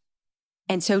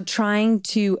 And so trying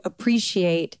to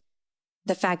appreciate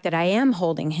the fact that I am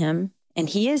holding him and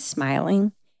he is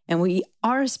smiling and we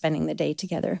are spending the day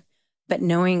together, but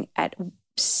knowing at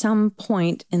some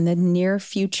point in the near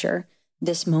future,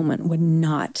 this moment would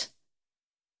not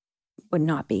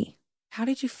be. How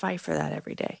did you fight for that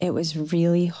every day? It was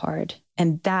really hard.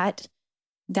 And that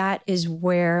is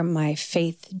where my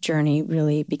faith journey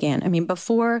really began. I mean,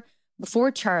 before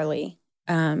Charlie,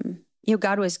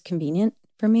 God was convenient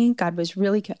for me. God was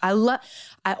really, I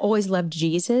always loved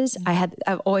Jesus.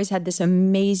 I've always had this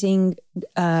amazing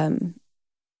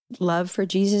love for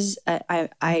Jesus.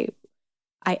 I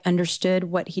understood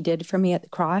what he did for me at the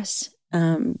cross.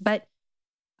 But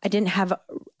I didn't have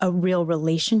a real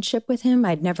relationship with him.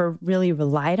 I'd never really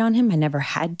relied on him. I never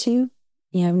had to.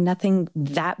 Nothing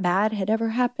that bad had ever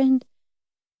happened.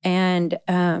 And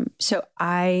so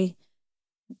I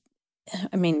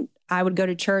would go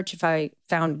to church if I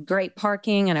found great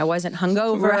parking and I wasn't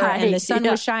hungover and the sun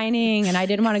was shining and I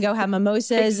didn't want to go have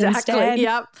mimosas instead.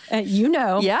 Yep.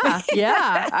 Yeah.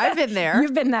 Yeah. I've been there.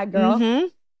 You've been that girl. Mm-hmm.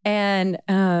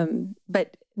 And,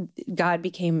 but God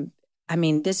became,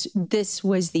 this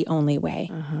was the only way.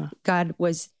 Uh-huh. God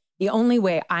was the only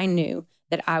way I knew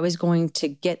that I was going to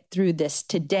get through this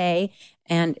today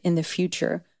and in the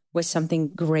future was something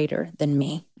greater than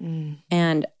me.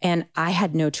 And I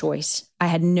had no choice. I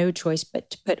had no choice but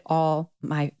to put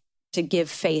to give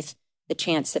faith the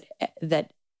chance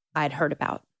that I'd heard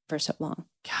about for so long.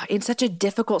 God, in such a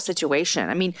difficult situation.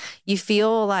 I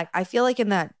feel like in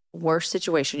that worst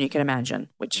situation you can imagine,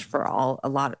 which for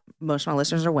most of my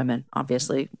listeners are women.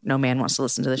 Obviously, no man wants to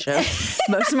listen to the show.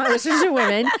 Most of my listeners are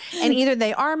women. And either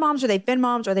they are moms or they've been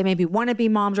moms or they maybe want to be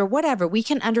moms or whatever. We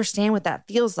can understand what that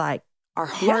feels like. Our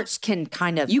hearts can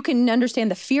kind of... You can understand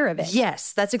the fear of it.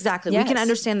 Yes, that's exactly. Yes. We can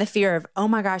understand the fear of, oh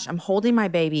my gosh, I'm holding my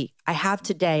baby. I have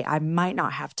today. I might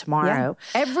not have tomorrow.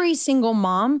 Yeah. Every single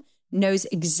mom knows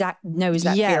that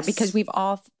fear because we've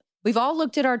all We've all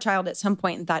looked at our child at some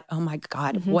point and thought, oh my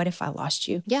God, what if I lost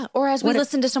you? Yeah. Or as we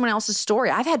listen to someone else's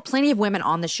story. I've had plenty of women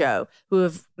on the show who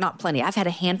have, not plenty, I've had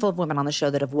a handful of women on the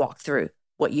show that have walked through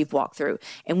what you've walked through.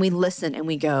 And we listen and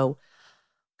we go,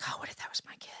 God, what if that was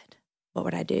my kid? What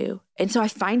would I do? And so I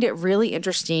find it really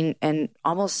interesting and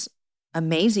almost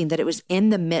amazing that it was in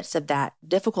the midst of that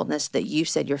difficultness that you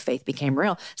said your faith became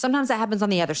real. Sometimes that happens on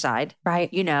the other side, right?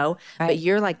 But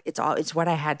you're like, it's what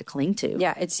I had to cling to.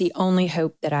 Yeah. It's the only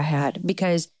hope that I had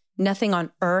because nothing on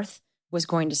earth was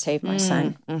going to save my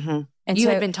son. Mm-hmm. And you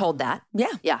had been told that.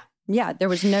 Yeah. Yeah. Yeah. There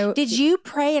was no. Did you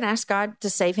pray and ask God to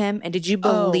save him? And did you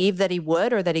believe that he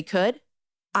would or that he could?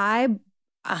 100%.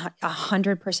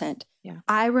 Yeah.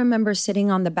 I remember sitting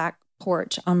on the back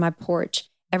porch, on my porch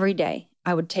every day.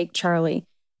 I would take Charlie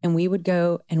and we would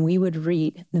go and we would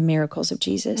read the miracles of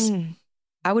Jesus.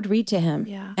 I would read to him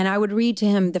and I would read to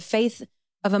him, the faith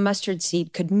of a mustard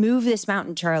seed could move this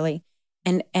mountain, Charlie.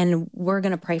 And we're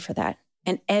going to pray for that.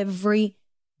 And every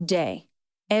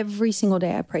single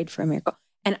day I prayed for a miracle.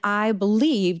 And I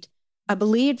believed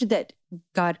that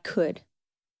God could.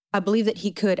 I believed that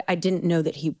he could. I didn't know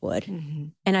that he would. Mm-hmm.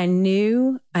 And I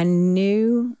knew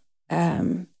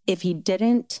if he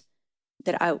didn't,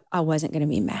 that I wasn't going to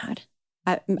be mad.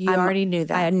 You already knew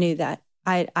that. I knew that.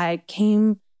 I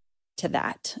came to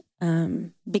that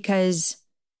because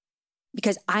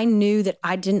I knew that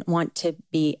I didn't want to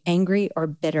be angry or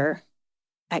bitter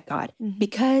at God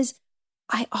because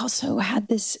I also had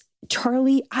this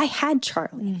Charlie. I had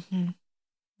Charlie.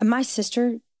 Mm-hmm. My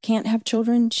sister can't have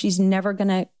children. She's never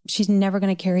gonna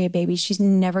carry a baby. She's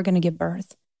never gonna give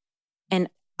birth. And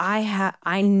I had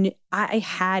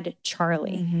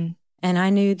Charlie. Mm-hmm. And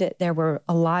I knew that there were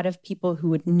a lot of people who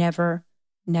would never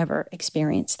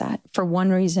experience that for one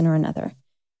reason or another.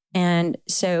 And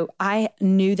so I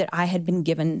knew that I had been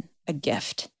given a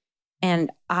gift. And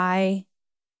I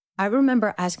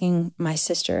remember asking my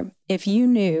sister, if you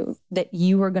knew that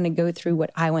you were going to go through what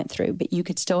I went through, but you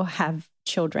could still have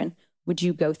children, would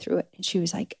you go through it? And she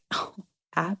was like, oh,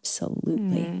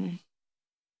 absolutely.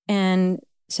 And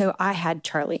so I had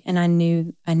Charlie, and I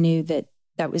knew that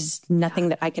was nothing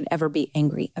that I could ever be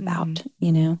angry about,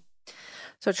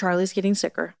 So Charlie's getting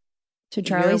sicker. So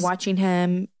Charlie's you're watching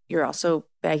him. You're also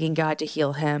begging God to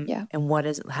heal him. Yeah. And what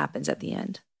happens at the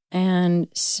end? And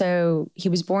so he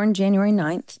was born January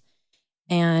 9th.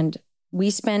 And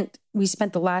we spent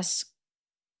the last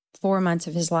 4 months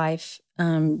of his life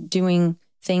doing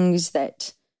things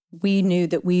that we knew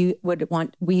that we would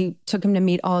want. We took him to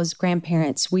meet all his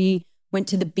grandparents. We went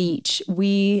to the beach.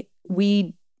 We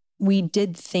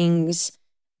did things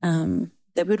that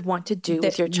you would want to do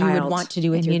with your child. You would want to do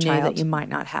with your child. And you knew that you might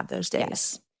not have those days.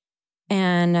 Yes.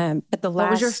 And but what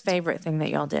was your favorite thing that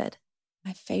y'all did?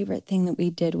 My favorite thing that we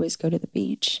did was go to the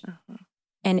beach. Uh-huh.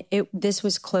 And this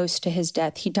was close to his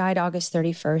death. He died August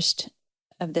 31st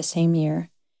of the same year.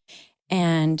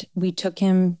 And we took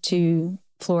him to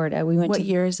Florida. We went to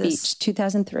year is the beach, this?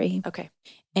 2003. Okay.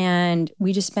 And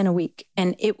we just spent a week.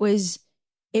 And it was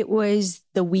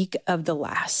the week of the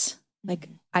laughs. Like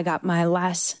I got my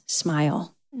last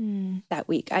smile that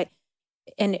week. I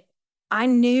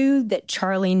knew that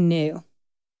Charlie knew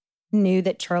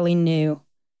that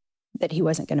he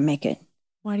wasn't going to make it.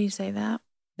 Why do you say that?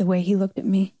 The way he looked at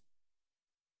me.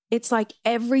 It's like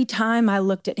every time I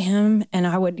looked at him and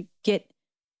I would get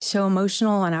so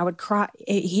emotional and I would cry.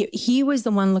 He was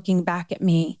the one looking back at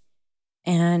me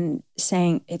and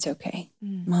saying, it's okay,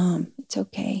 Mom, it's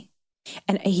okay.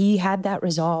 And he had that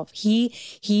resolve.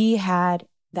 He had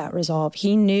that resolve.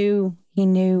 He knew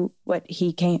what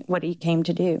he came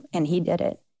to do, and he did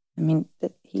it. I mean,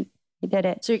 he did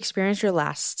it. So you experienced your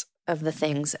last of the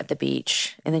things at the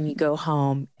beach, and then you go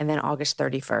home, and then August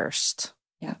 31st.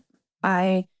 Yeah.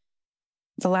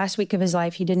 The last week of his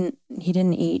life, he didn't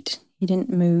eat. He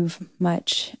didn't move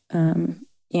much.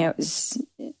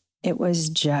 It was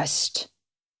just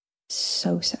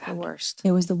so sad. The worst.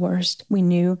 It was the worst. We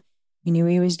knew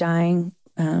he was dying.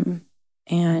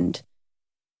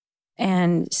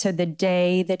 And so the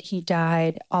day that he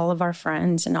died, all of our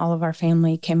friends and all of our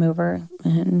family came over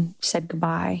and said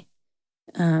goodbye.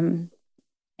 I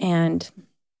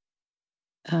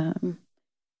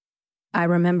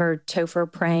remember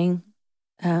Topher praying,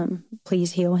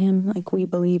 please heal him. Like, we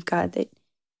believe, God, that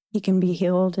he can be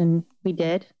healed, and we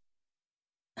did.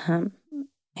 He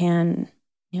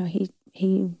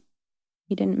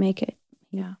didn't make it.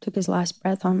 He took his last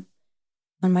breath on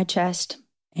my chest.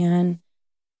 And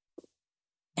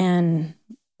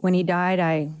when he died,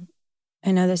 I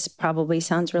know this probably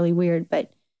sounds really weird,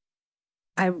 but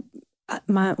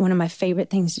one of my favorite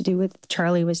things to do with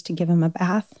Charlie was to give him a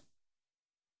bath.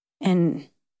 And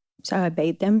so I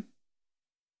bathed him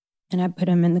and I put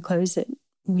him in the clothes that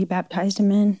we baptized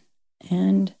him in,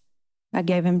 and I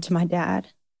gave him to my dad.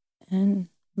 And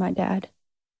my dad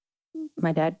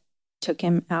took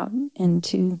him out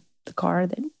into the car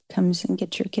that comes and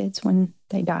gets your kids when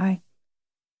they die.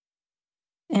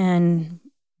 And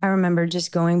I remember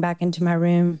just going back into my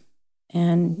room,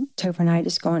 and Topher and I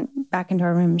just going back into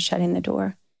our room, shutting the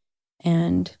door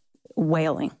and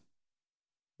wailing,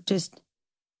 just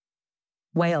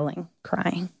wailing,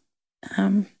 crying.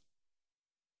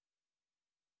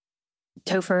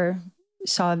 Topher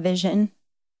saw a vision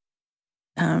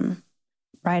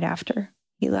right after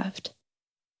he left.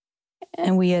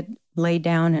 And we had laid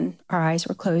down and our eyes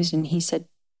were closed, and he said,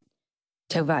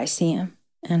 Tova, I see him.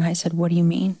 And I said, what do you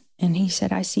mean? And he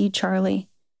said, I see Charlie,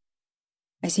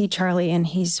 and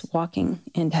he's walking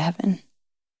into heaven,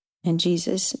 and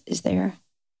Jesus is there.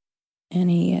 And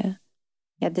he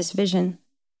had this vision,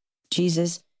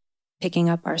 Jesus picking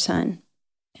up our son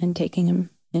and taking him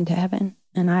into heaven.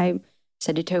 And I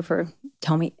said to Topher,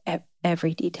 tell me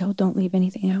every detail, don't leave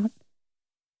anything out.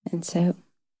 And so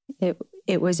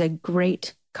it was a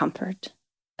great comfort.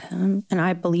 And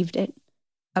I believed it.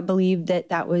 I believed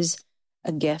that was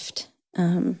a gift,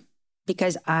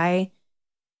 because I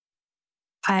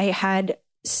had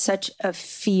such a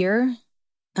fear.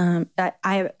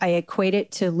 I equate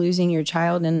it to losing your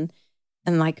child in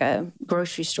like a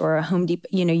grocery store, a Home Depot.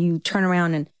 You know, you turn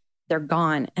around and they're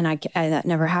gone, and that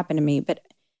never happened to me. But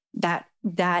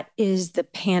that is the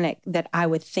panic that I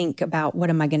would think about.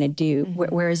 What am I going to do?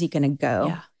 Mm-hmm. Where is he going to go?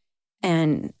 Yeah.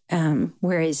 And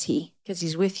where is he? Because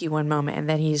he's with you one moment and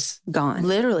then he's gone.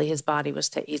 Literally, his body was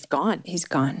he's gone. He's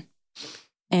gone.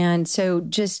 And so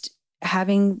just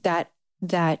having that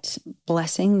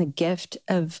blessing, the gift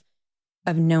of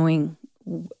knowing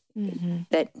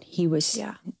that he was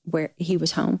where he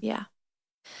was home. Yeah.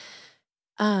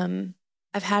 I've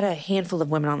had a handful of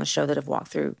women on the show that have walked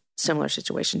through similar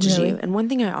situations as you. And one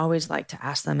thing I always like to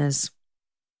ask them is,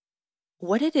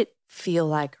 what did it feel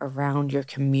like around your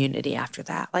community after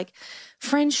that? Like,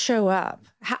 friends show up.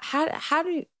 How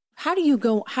do you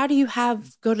go? How do you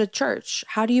go to church?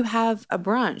 How do you have a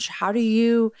brunch? How do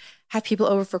you have people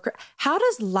over for? How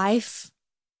does life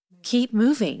keep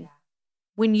moving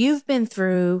when you've been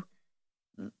through?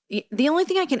 The only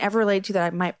thing I can ever relate to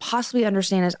that I might possibly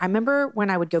understand is I remember when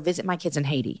I would go visit my kids in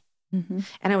Haiti, and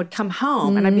I would come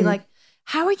home and I'd be like,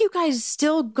 how are you guys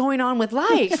still going on with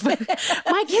life?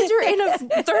 My kids are in a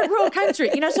third world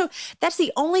country, so that's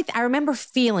the only thing I remember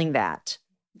feeling that,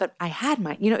 but I had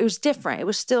it was different. It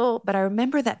was still, but I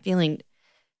remember that feeling.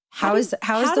 How does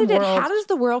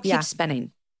the world keep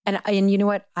spinning? And you know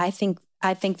what? I think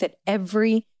that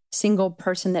every single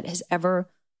person that has ever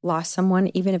lost someone,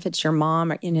 even if it's your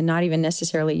mom or not even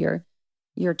necessarily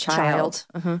your child.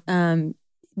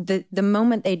 The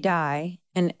moment they die,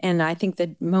 and I think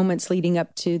the moments leading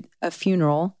up to a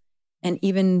funeral, and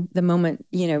even the moment,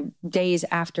 days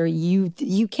after, you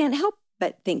can't help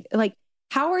but think, like,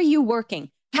 how are you working?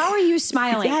 How are you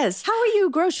smiling? Yes. How are you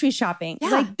grocery shopping? Yeah.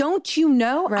 Like, don't you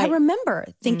know? Right. I remember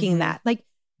thinking that, like,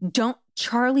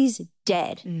 Charlie's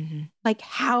dead. Like,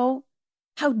 how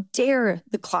dare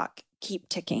the clock keep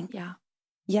ticking? Yeah.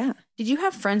 Yeah. Did you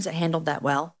have friends that handled that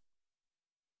well?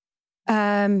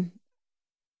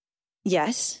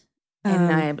 Yes.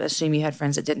 And I assume you had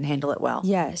friends that didn't handle it well.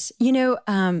 Yes.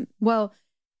 Well,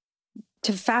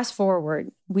 to fast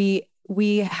forward,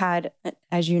 we had,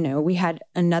 as you know,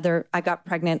 I got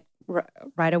pregnant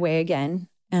right away again.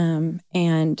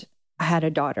 And I had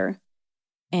a daughter,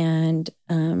 and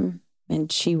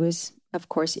she was, of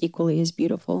course, equally as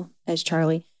beautiful as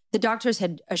Charlie. The doctors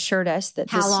had assured us that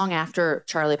How long after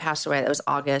Charlie passed away? That was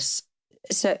August.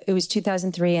 So it was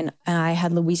 2003, and I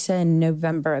had Louisa in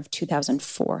November of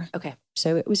 2004. Okay.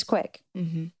 So it was quick.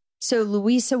 So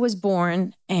Louisa was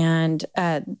born, and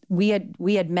we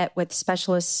had met with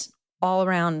specialists all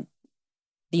around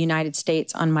the United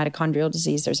States on mitochondrial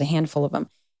disease. There's a handful of them.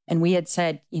 And we had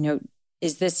said,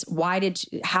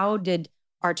 how did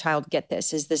our child get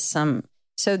this? Is this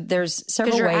so there's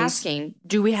several ways. Because you're asking,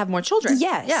 do we have more children?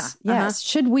 Yes. Yeah.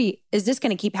 Yes. Is this going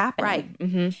to keep happening?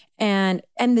 Right. And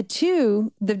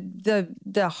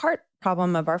the heart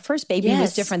problem of our first baby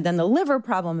was different than the liver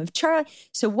problem of Charlie.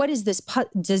 So what is this?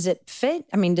 Does it fit?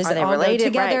 I mean, does it all go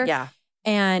together? Right. Yeah.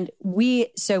 And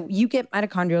so you get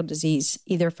mitochondrial disease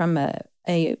either from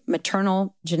a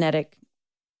maternal genetic,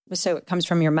 so it comes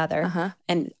from your mother.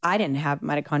 And I didn't have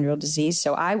mitochondrial disease,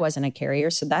 so I wasn't a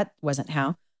carrier. So that wasn't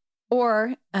how.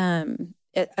 Or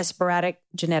a sporadic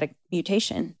genetic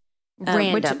mutation.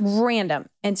 Random.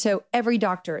 And so every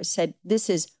doctor has said, this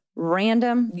is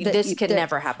random. This could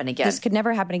never happen again. This could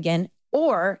never happen again.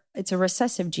 or it's a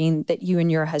recessive gene that you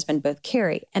and your husband both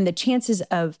carry. And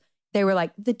they were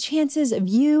like, the chances of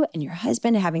you and your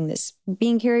husband having this,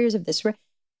 being carriers of this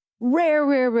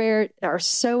rare are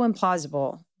so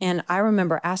implausible. And I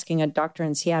remember asking a doctor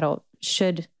in Seattle,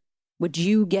 would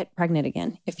you get pregnant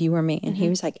again if you were me? And he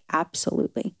was like,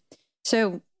 absolutely.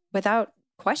 So without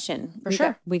question,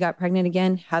 we got pregnant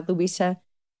again, had Louisa.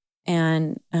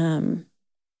 And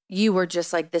you were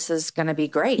just like, this is going to be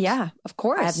great. Yeah, of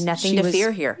course. I have nothing to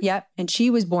fear here. Yep. And she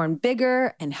was born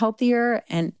bigger and healthier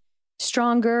and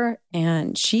stronger.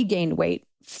 And she gained weight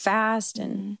fast.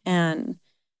 And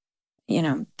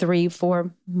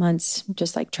 3-4 months,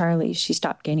 just like Charlie, she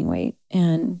stopped gaining weight.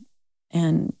 And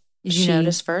did you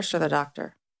notice first or the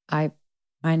doctor? I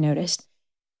noticed.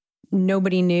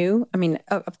 Nobody knew. I mean,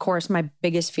 of course, my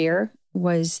biggest fear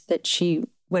was that she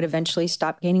would eventually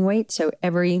stop gaining weight. So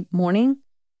every morning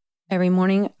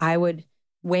I would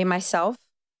weigh myself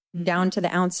down to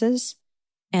the ounces,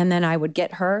 and then I would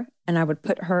get her and I would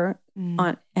put her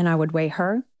on and I would weigh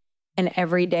her. And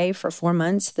every day for 4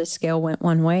 months, the scale went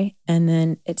one way and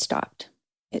then it stopped.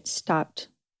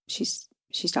 She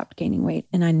stopped gaining weight,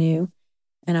 and I knew.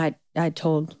 And I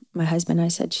told my husband, I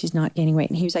said, she's not gaining weight.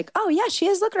 And he was like, oh yeah, she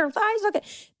is. Look at her thighs. Look at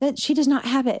that. She does not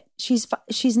have it. She's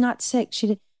not sick.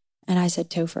 And I said,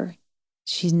 Topher,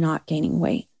 she's not gaining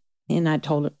weight. And I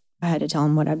had to tell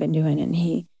him what I've been doing. And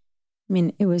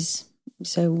it was,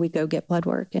 so we go get blood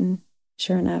work, and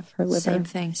sure enough, her liver.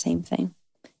 Same thing.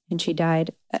 And she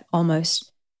died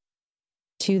almost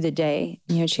to the day.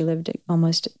 She lived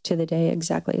almost to the day,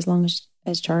 exactly as long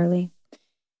as Charlie.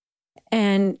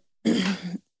 And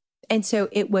so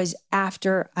it was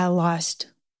after I lost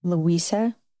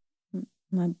Louisa,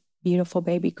 my beautiful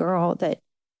baby girl, that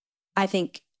I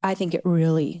think it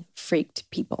really freaked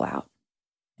people out.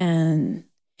 And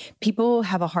people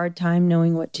have a hard time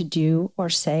knowing what to do or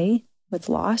say with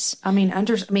loss.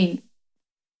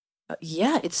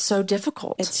 Yeah, it's so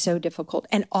difficult. It's so difficult.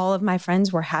 And all of my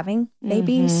friends were having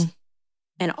babies,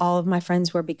 and all of my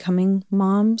friends were becoming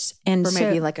moms. And or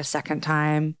maybe like a second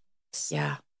time.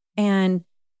 Yeah. And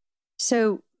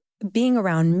so being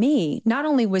around me, not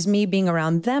only was me being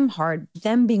around them hard,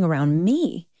 them being around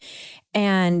me.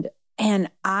 And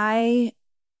I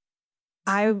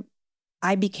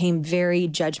became very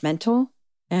judgmental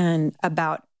and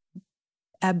about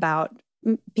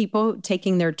people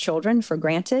taking their children for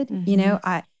granted.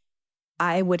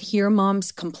 I would hear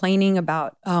moms complaining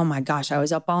about, oh my gosh, I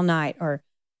was up all night, or,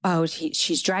 oh,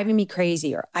 she's driving me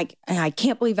crazy, or I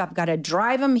can't believe I've got to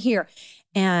drive them here.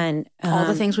 And all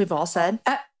the things we've all said.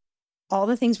 All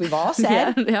the things we've all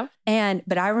said. Yeah.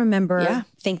 But I remember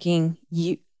thinking,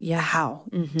 how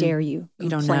dare you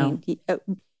complain? You don't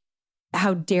know.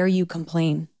 How dare you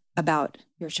complain about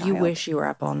your child? You wish you were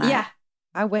up all night. Yeah.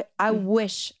 I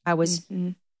wish I was,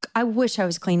 I wish I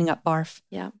was cleaning up barf.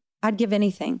 Yeah. I'd give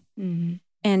anything.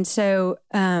 And so,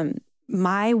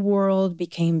 my world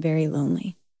became very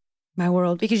lonely.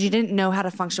 Because you didn't know how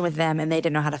to function with them, and they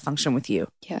didn't know how to function with you.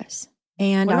 Yes.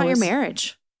 And what about your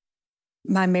marriage?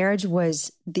 My marriage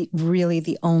was really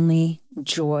the only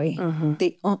joy.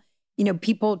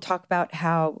 People talk about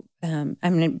how,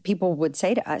 people would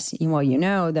say to us,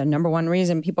 the number one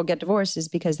reason people get divorced is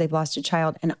because they've lost a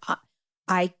child. And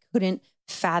I couldn't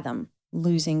fathom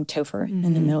losing Topher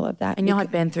in the middle of that. And y'all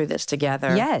had been through this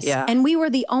together. Yes. Yeah. And we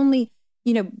were the only,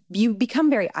 you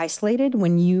become very isolated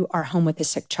when you are home with a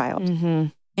sick child.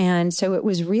 And so it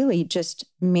was really just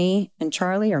me and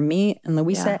Charlie, or me and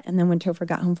Louisa. Yeah. And then when Topher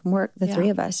got home from work, the three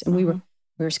of us, and we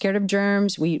were scared of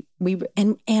germs.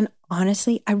 And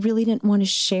honestly, I really didn't want to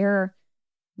share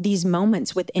these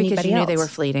moments with anybody else. Because you knew they were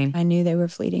fleeting. I knew they were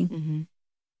fleeting.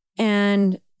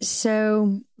 And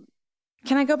so,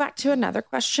 can I go back to another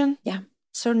question? Yeah.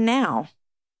 So now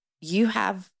you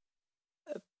have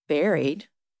buried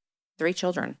 3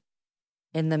 children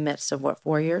in the midst of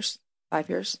 4 years, 5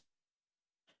 years?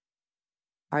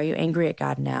 Are you angry at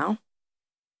God now?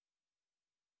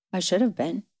 I should have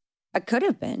been. I could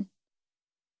have been.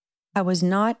 I was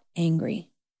not angry.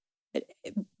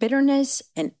 Bitterness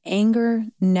and anger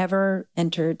never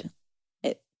entered.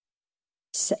 It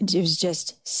was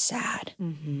just sad.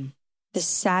 The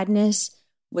sadness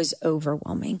was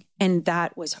overwhelming. And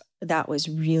that was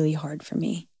really hard for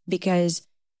me, because,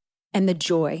 and the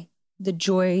joy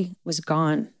was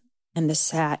gone, and the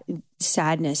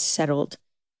sadness settled.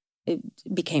 It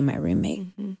became my roommate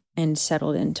and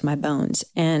settled into my bones.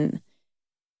 And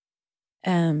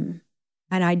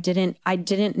I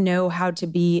didn't know how to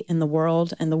be in the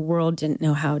world, and the world didn't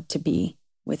know how to be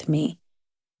with me.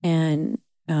 And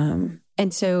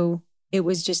so it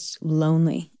was just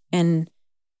lonely, and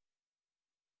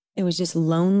it was just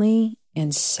lonely.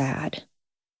 and sad.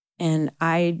 And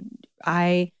I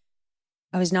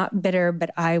was not bitter,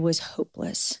 but I was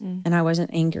hopeless. And I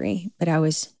wasn't angry, but I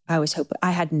was hopeless.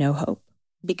 I had no hope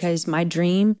because my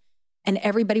dream, and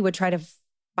everybody would try to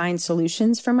find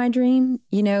solutions for my dream,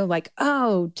 like,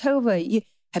 oh, Tova,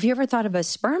 have you ever thought of a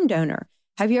sperm donor?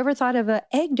 Have you ever thought of an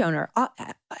egg donor?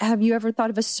 Have you ever thought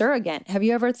of a surrogate? Have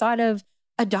you ever thought of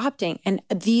adopting? And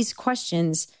these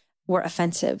questions were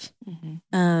offensive.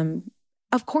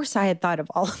 Of course I had thought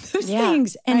of all of those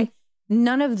things, and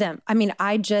none of them. I mean,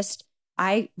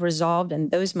 I resolved in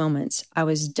those moments, I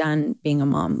was done being a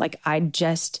mom. Like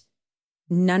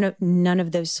none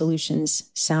of those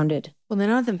solutions sounded. Well, none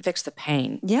of them fixed the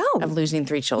pain of losing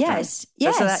 3 children. Yes.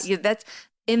 So that's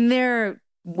in their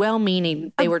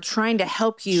well-meaning. They were trying to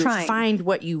help you find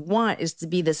what you want is to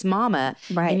be this mama.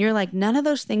 Right. And you're like, none of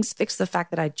those things fix the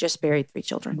fact that I just buried 3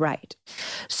 children. Right.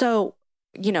 So,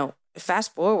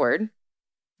 fast forward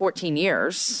 14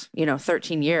 years,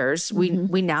 13 years, we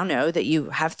now know that you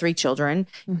have 3 children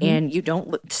and you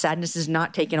sadness is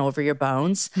not taking over your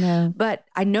bones. No. But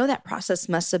I know that process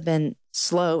must have been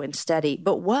slow and steady.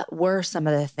 But what were some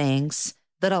of the things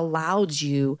that allowed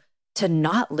you to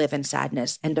not live in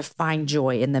sadness and to find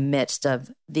joy in the midst of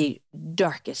the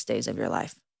darkest days of your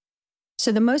life?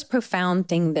 So the most profound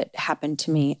thing that happened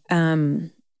to me,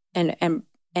 and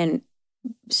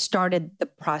started the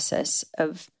process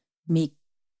of me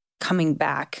coming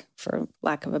back, for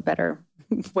lack of a better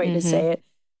way to say it.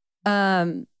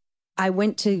 I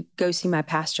went to go see my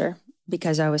pastor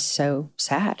because I was so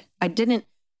sad. I didn't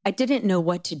know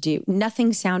what to do.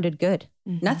 Nothing sounded good.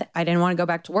 Nothing. I didn't want to go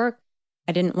back to work.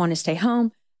 I didn't want to stay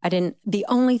home. The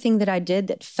only thing that I did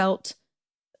that felt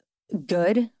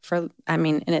good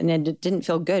and it didn't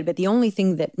feel good, but the only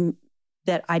thing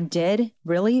that I did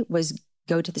really was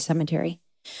go to the cemetery.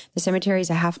 The cemetery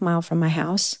is a half mile from my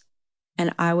house.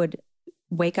 And I would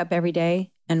wake up every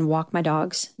day and walk my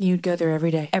dogs. You'd go there every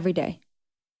day? Every day.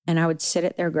 And I would sit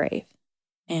at their grave.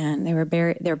 And they're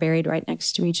buried right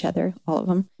next to each other, all of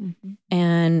them.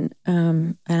 And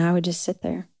I would just sit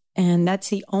there. And that's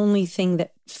the only thing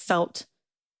it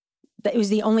was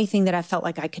the only thing that I felt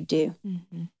like I could do.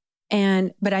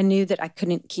 But I knew that I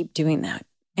couldn't keep doing that.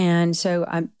 And so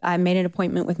I made an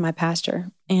appointment with my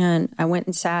pastor, and I went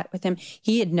and sat with him.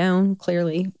 He had known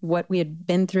clearly what we had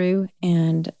been through.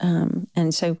 And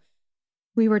so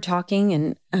we were talking,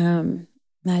 and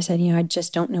I said, I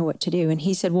just don't know what to do. And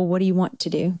he said, well, what do you want to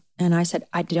do? And I said,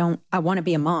 I want to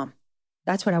be a mom.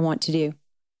 That's what I want to do.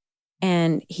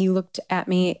 And he looked at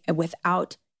me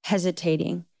without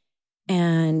hesitating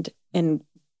and in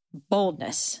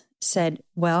boldness said,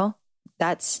 well,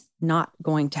 that's not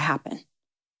going to happen.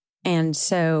 And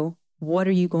so what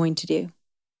are you going to do?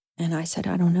 And I said,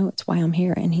 I don't know. It's why I'm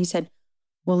here. And he said,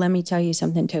 well, let me tell you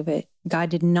something, Tova.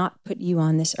 God did not put you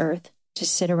on this earth to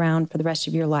sit around for the rest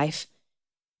of your life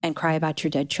and cry about your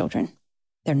dead children.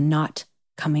 They're not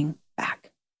coming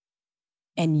back.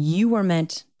 And you were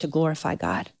meant to glorify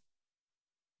God.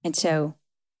 And so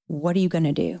what are you going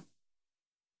to do?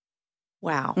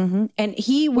 Wow. And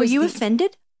he was... Were you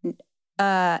offended?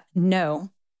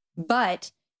 No,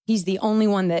 but he's the only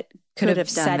one that could have done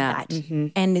said that.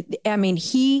 And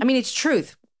it's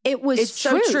truth. It's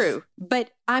so true. But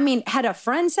had a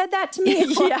friend said that to me?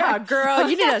 Yeah, girl,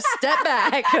 you need to step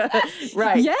back.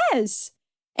 Right. Yes.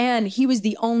 And he was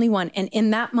the only one. And in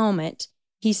that moment,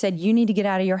 he said, you need to get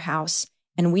out of your house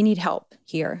and we need help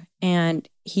here. And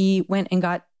he went and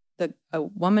got a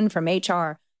woman from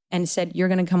HR and said, you're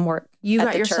going to come work. You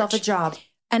got yourself a job.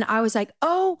 And I was like,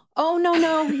 no.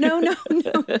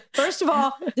 First of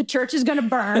all, the church is going to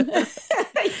burn.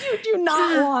 You do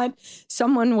not want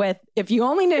someone with, if you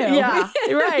only knew. Yeah,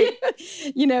 right.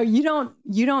 You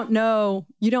don't know,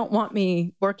 you don't want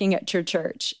me working at your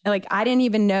church. Like, I didn't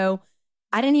even know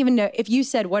if you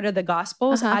said, what are the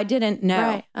Gospels? I didn't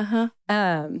know. Right.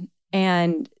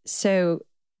 And so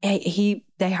they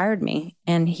hired me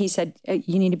and he said,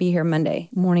 you need to be here Monday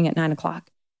morning at 9:00.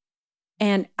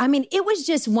 And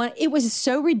it was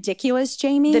so ridiculous,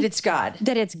 Jamie. That it's God.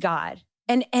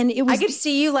 And it was. I could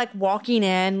see you like walking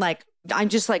in, like, I'm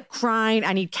just like crying.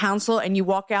 I need counsel. And you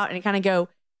walk out and you kind of go,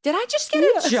 did I just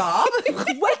get a job?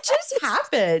 What just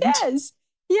happened?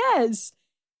 Yes.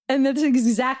 And that's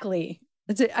exactly.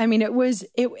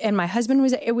 And my husband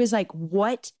was like,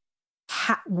 what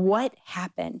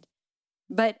happened?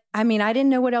 But I didn't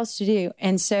know what else to do.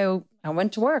 And so I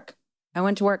went to work.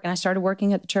 And I started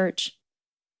working at the church.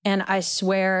 And I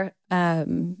swear,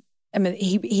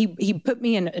 he put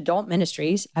me in adult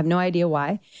ministries. I have no idea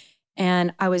why.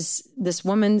 And I was this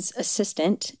woman's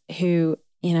assistant who,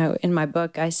 in my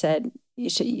book, I said,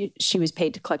 she was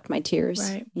paid to collect my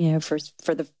tears, right. For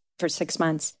 6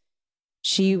 months.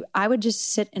 I would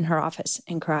just sit in her office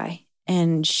and cry,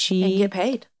 and get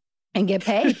paid.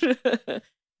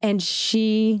 And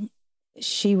she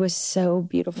was so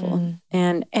beautiful.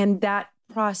 And that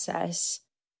process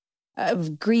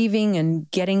of grieving and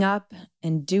getting up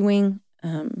and doing,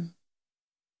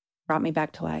 brought me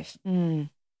back to life.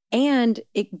 And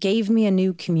it gave me a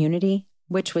new community,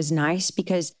 which was nice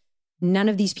because none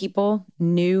of these people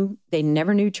they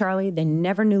never knew Charlie. They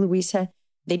never knew Louisa.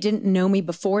 They didn't know me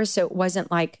before. So it wasn't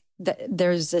like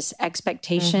there's this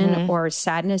expectation or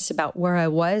sadness about where I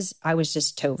was. I was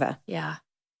just Tova. Yeah.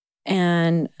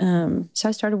 And so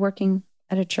I started working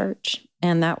at a church,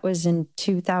 and that was in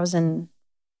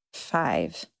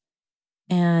 2005.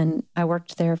 And I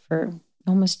worked there for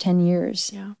almost 10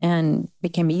 years and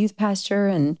became a youth pastor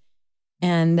and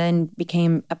then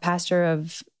became a pastor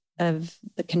of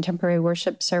the contemporary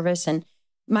worship service. And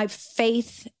my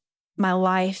faith, my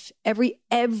life,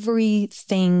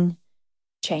 everything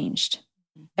changed.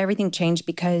 Everything changed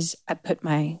because I put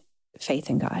my faith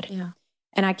in God. Yeah.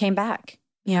 And I came back.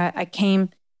 I came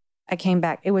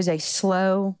back. It was a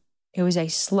slow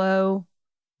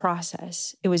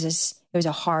process. It was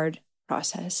a hard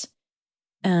process.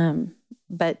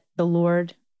 But the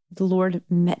Lord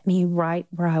met me right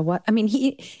where I was. I mean,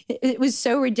 it was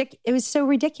so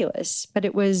ridiculous, but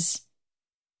it was,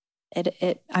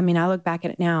 I mean, I look back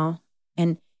at it now,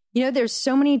 and, there's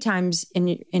so many times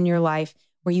in your life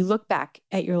where you look back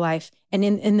at your life, and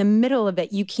in the middle of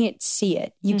it, you can't see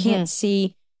it. You can't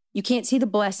see the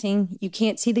blessing. You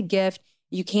can't see the gift.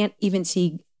 You can't even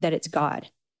see that it's God,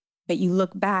 but you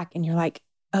look back and you're like,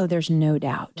 oh, there's no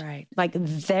doubt. Right. Like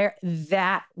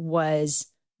that was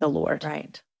the Lord.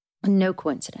 Right. No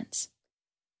coincidence.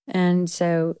 And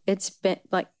so it's been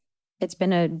a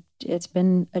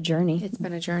journey. It's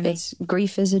been a journey.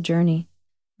 Grief is a journey.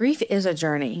 Grief is a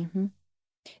journey.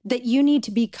 That you need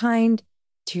to be kind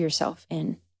to yourself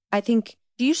in. I think.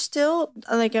 Do you still,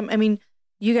 like, I mean,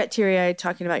 you got teary-eyed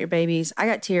talking about your babies. I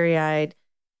got teary-eyed.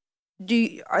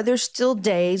 Are there still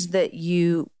days that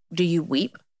do you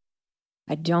weep?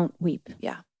 I don't weep.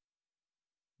 Yeah.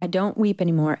 I don't weep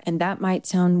anymore. And that might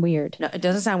sound weird. No, it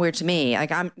doesn't sound weird to me.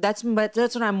 Like that's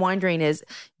what I'm wondering is,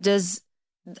 does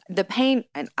the pain,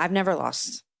 and I've never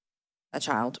lost a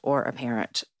child or a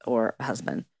parent or a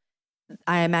husband.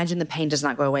 I imagine the pain does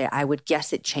not go away. I would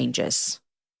guess it changes.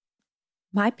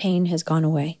 My pain has gone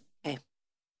away. Okay.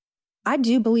 I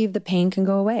do believe the pain can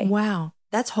go away. Wow.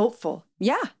 That's hopeful.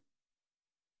 Yeah.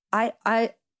 I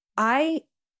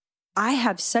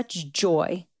have such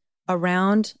joy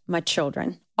around my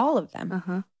children, all of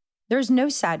them. There's no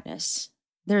sadness.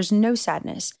 There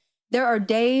are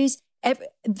days,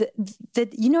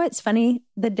 it's funny.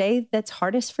 The day that's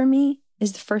hardest for me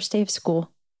is the first day of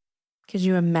school. Could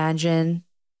you imagine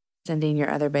sending your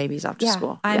other babies off to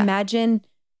school? I imagine,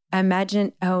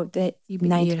 that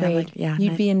ninth grade,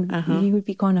 you would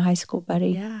be going to high school,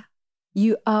 buddy. Yeah.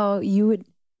 You would,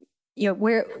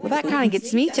 where. Well, that kind of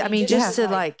gets me to, I mean, just to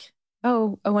like.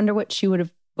 Oh, I wonder what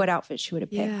outfit she would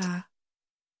have picked. Yeah.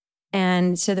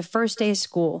 And so the first day of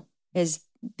school is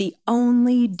the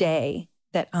only day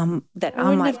that I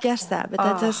wouldn't have guessed that, but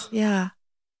that does, yeah.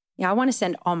 Yeah, I want to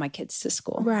send all my kids to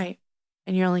school. Right.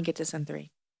 And you only get to send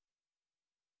 3.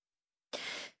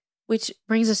 Which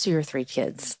brings us to your 3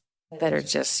 kids that are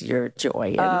just your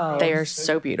joy. And they are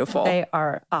so beautiful. They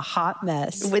are a hot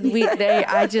mess.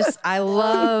 I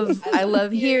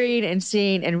love hearing and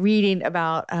seeing and reading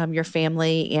about your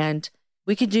family. And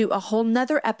we could do a whole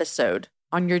nother episode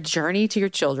on your journey to your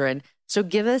children. So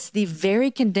give us the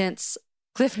very condensed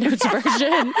Cliff Notes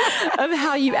version of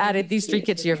how you added these 3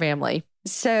 kids to your family.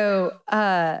 So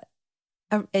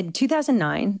in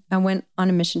 2009, I went on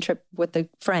a mission trip with a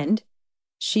friend.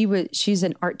 She's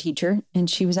an art teacher, and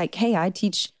she was like, "Hey, I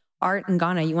teach art in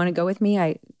Ghana. You want to go with me?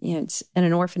 It's in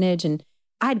an orphanage." And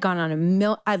I'd gone on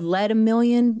I'd led 1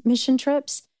 million mission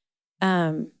trips,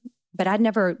 but I'd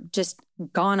never just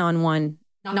gone on one.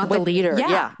 Not the leader.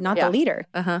 Yeah. The leader.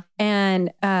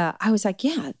 And I was like,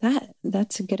 "Yeah,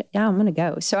 that's a good. Yeah, I'm gonna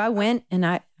go." So I went,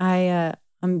 and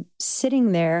I'm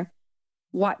sitting there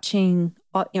watching.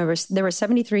 There were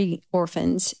 73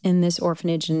 orphans in this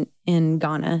orphanage in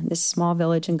Ghana, this small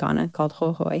village in Ghana called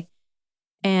Hohoi.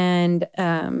 And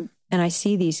I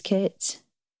see these kids,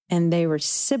 and they were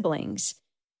siblings,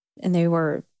 and they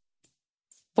were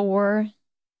 4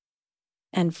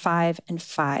 and 5 and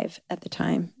 5 at the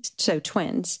time. So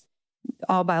twins,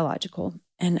 all biological.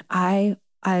 And I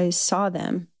saw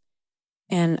them,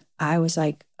 and I was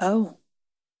like, oh.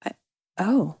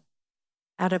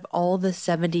 Out of all the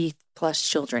 70 plus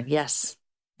children, yes.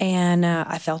 And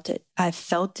I felt it. I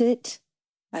felt it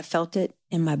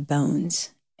in my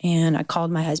bones. And I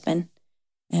called my husband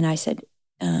and I said,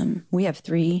 we have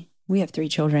three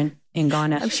children in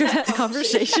Ghana. I'm sure that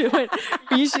conversation went,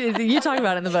 you talk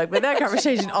about it in the book, but that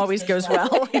conversation always goes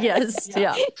well. Yes.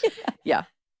 Yeah. Yeah.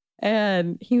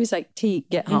 And he was like, T,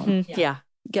 get home. Mm-hmm. Yeah.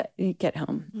 Get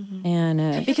home. Mm-hmm.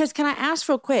 And because can I ask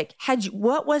real quick,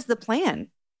 what was the plan?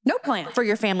 No plan For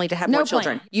your family to have No more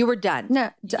children. plan. You were done.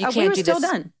 No, we were still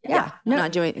done. Yeah. No.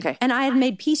 Not doing, okay. And I had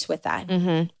made peace with that.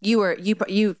 Mm-hmm.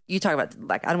 You talk about,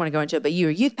 like, I don't want to go into it, but you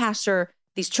were a youth pastor,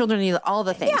 these children, all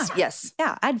the things. Yeah. Yes.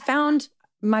 Yeah. I'd found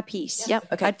my peace.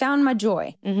 Yep. Okay. I'd found my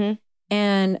joy.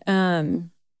 Mm-hmm.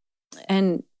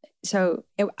 And so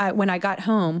when I got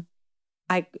home,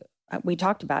 we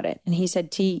talked about it and he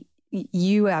said, T,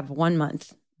 you have 1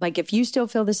 month. Like if you still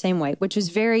feel the same way, which was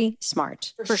very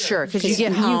smart. For sure. Because you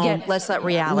get home, less that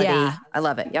reality. Yeah. I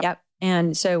love it. Yep.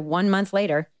 And so 1 month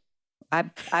later, I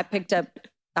picked up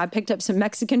some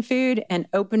Mexican food and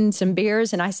opened some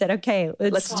beers. And I said, okay,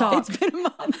 let's talk. It's been a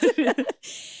month.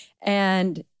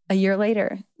 And a year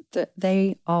later,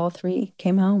 they all three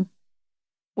came home.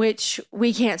 Which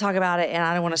we can't talk about it and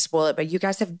I don't want to spoil it, but you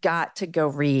guys have got to go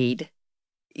read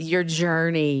your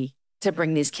journey to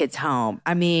bring these kids home.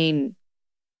 I mean,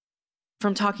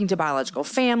 from talking to biological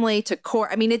family to court.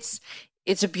 I mean, it's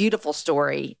a beautiful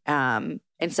story. And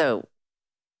so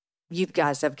you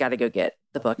guys have got to go get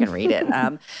the book and read it.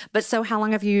 But so how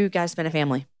long have you guys been a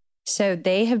family? So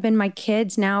they have been my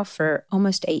kids now for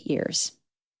almost 8 years.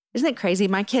 Isn't it crazy?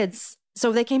 My kids,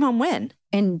 so they came home when?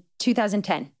 In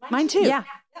 2010. Mine too. Yeah.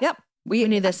 Yep. We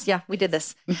knew this. Yeah, we did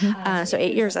this. Mm-hmm. So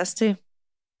 8 years, us too.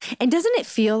 And doesn't it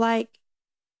feel like,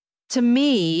 to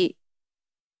me,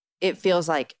 it feels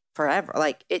like forever.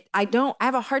 Like I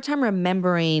have a hard time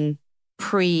remembering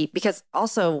because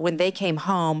also when they came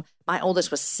home, my oldest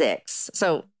was 6.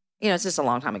 So, it's just a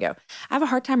long time ago. I have a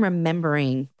hard time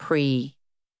remembering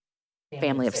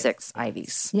family of 6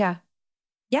 Ivies. Yeah.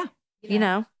 Yeah.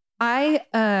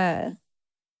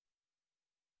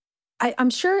 I'm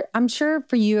sure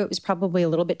for you, it was probably a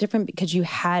little bit different because you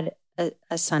had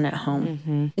a son at home.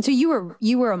 Mm-hmm. And so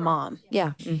you were a mom.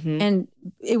 Yeah. Mm-hmm. And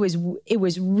it was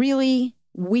really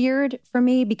weird for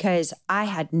me because I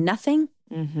had nothing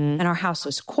and our house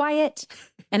was quiet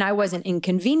and I wasn't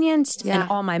inconvenienced and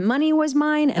all my money was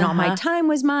mine and all my time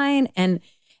was mine. And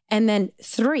then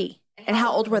 3. And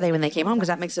how old were they when they came home?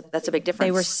 Because that's a big difference.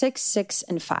 They were 6, 6,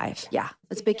 and 5. Yeah.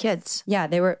 That's big kids. Yeah.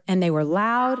 They were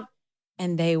loud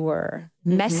and they were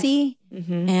messy.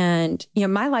 Mm-hmm. And,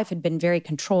 my life had been very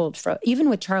controlled even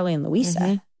with Charlie and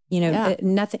Louisa,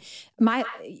 nothing,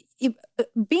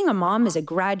 being a mom is a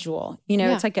gradual,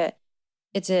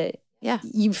 it's a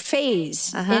you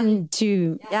phase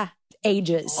into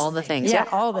ages, all the things. Yeah.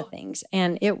 All the things.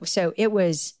 And it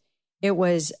was,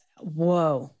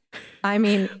 whoa. I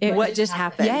mean, what just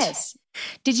happened? Yes.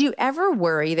 Did you ever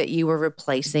worry that you were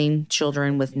replacing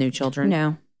children with new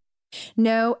children?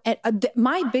 No.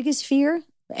 My biggest fear,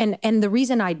 and the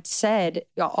reason I said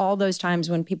all those times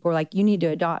when people were like, you need to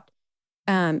adopt,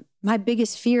 my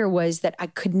biggest fear was that I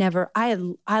could never, I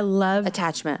love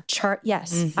attachment.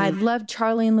 Yes. Mm-hmm. I loved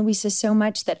Charlie and Louisa so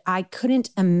much that I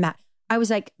couldn't imagine. I was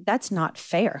like, that's not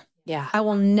fair. Yeah. I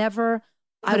will never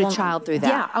put a child through that.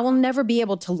 Yeah. I will never be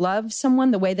able to love someone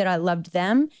the way that I loved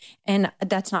them. And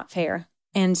that's not fair.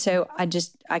 And so I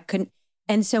couldn't.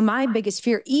 And so my biggest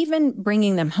fear, even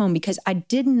bringing them home, because I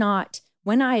did not,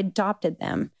 when I adopted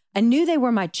them, I knew they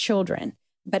were my children,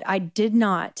 but I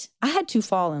had to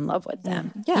fall in love with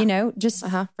them. Yeah.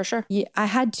 For sure. Yeah, I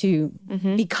had to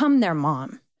become their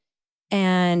mom.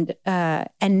 And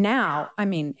now,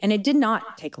 and it did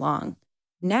not take long.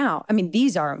 Now,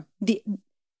 these are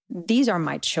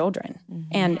my children. Mm-hmm.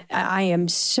 And I am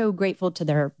so grateful to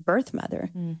their birth mother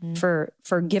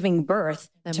for giving birth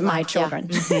to my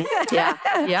children. Yeah.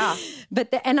 Yeah.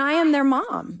 And I am their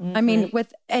mom.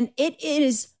 And it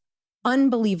is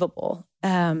unbelievable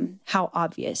how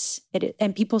obvious it is.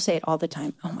 And people say it all the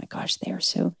time. Oh my gosh, they are.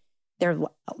 Do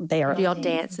y'all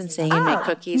dance and sing and make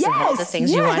cookies and all the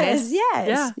things you wanted?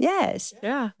 Yes.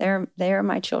 Yeah. They are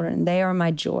my children. They are my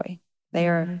joy.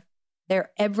 They're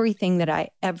everything that I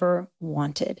ever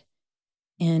wanted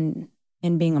in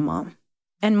being a mom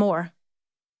and more.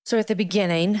 So at the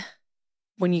beginning,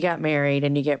 when you got married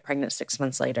and you get pregnant 6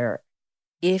 months later,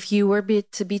 if you were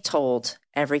to be told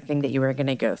everything that you were going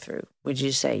to go through, would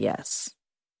you say yes?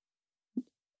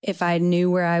 If I knew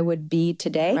where I would be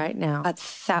today, right now,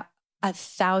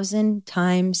 1,000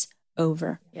 times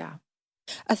over. Yeah.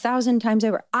 1,000 times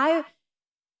over.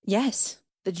 Yes.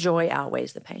 The joy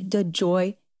outweighs the pain. The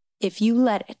joy, if you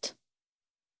let it,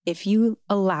 if you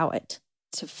allow it,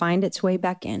 to find its way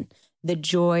back in, the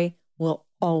joy will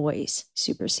always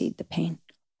supersede the pain.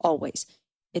 Always.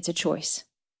 It's a choice.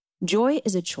 Joy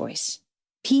is a choice.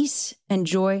 Peace and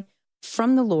joy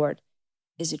from the Lord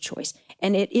is a choice.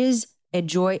 And it is a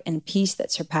joy and peace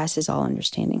that surpasses all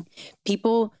understanding.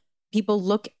 People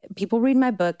read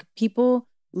my book, people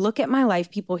look at my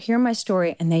life, people hear my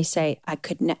story, and they say, I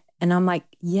could not. And I'm like,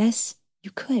 yes,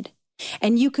 you could.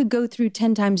 And you could go through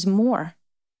 10 times more.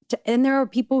 And there are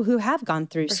people who have gone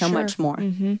through so much more.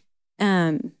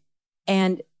 Mm-hmm.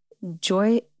 And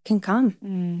joy can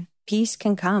come. Peace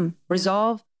can come.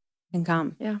 Resolve can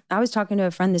come. Yeah. I was talking to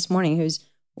a friend this morning who's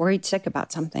worried sick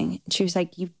about something. And she was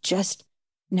like, you just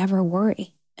never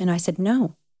worry. And I said,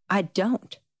 no, I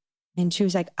don't. And she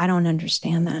was like, I don't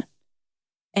understand that.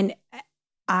 And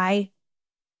I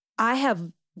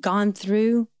have gone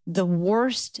through the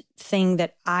worst thing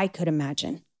that I could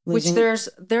imagine. Which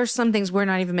there's some things we're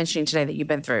not even mentioning today that you've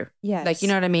been through. Yes. Like, you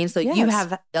know what I mean? So you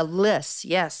have a list.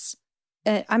 Yes.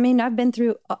 I mean,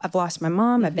 I've lost my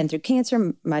mom. I've been through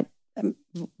cancer, my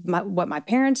what my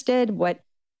parents did, what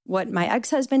my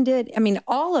ex-husband did. I mean,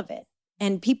 all of it.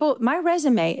 And people, my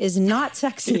resume is not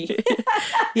sexy.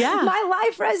 Yeah. My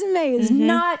life resume is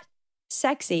not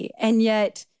sexy. And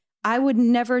yet I would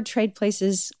never trade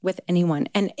places with anyone.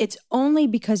 And it's only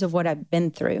because of what I've been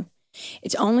through.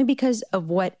 It's only because of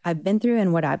what I've been through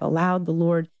and what I've allowed the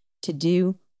Lord to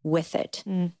do with it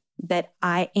that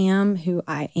I am who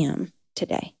I am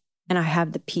today. And I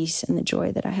have the peace and the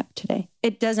joy that I have today.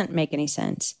 It doesn't make any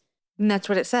sense. And that's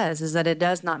what it says, is that it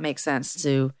does not make sense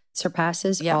to...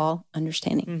 Surpasses all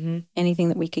understanding. Anything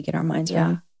that we could get our minds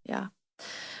around. Yeah.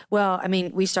 Well, I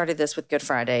mean, we started this with Good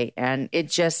Friday, and it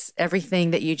just,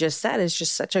 everything that you just said is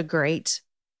just such a great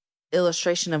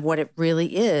illustration of what it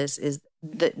really is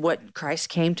that what Christ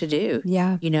came to do.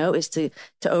 Yeah. You know, is to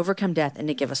overcome death and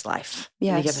to give us life.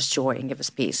 Yes. And to give us joy and give us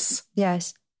peace.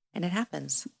 Yes. And it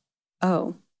happens.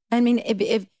 Oh, I mean,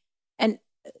 if and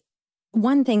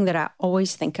one thing that I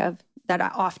always think of, that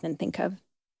I often think of,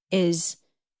 is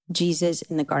Jesus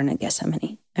in the Garden of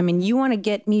Gethsemane. I mean, you want to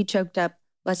get me choked up?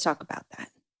 Let's talk about that.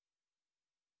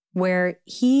 Where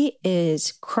he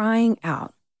is crying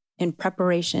out in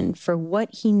preparation for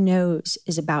what he knows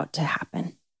is about to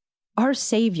happen. Our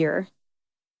Savior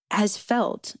has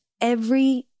felt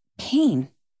every pain.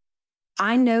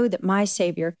 I know that my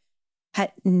Savior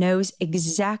knows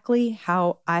exactly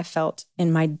how I felt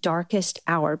in my darkest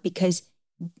hour, because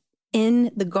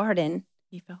in the garden,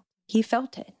 he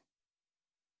felt it.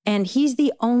 And he's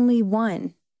the only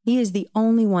one. He is the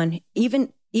only one.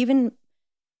 Even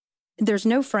there's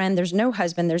no friend, there's no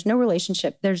husband, there's no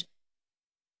relationship.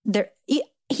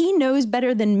 He knows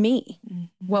better than me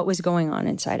what was going on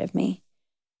inside of me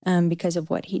because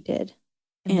of what he did.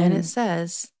 And then it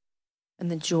says, and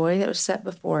the joy that was set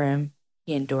before him,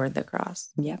 he endured the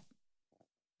cross. Yep.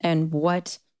 And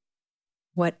what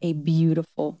a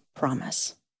beautiful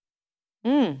promise.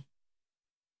 Well,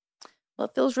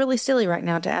 it feels really silly right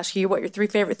now to ask you what your 3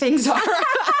 favorite things are.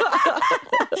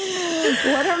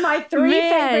 What are my 3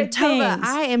 favorite Tova, things?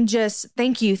 I am just,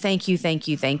 thank you.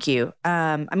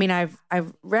 I mean, I've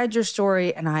read your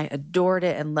story and I adored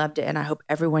it and loved it, and I hope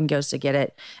everyone goes to get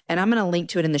it. And I'm going to link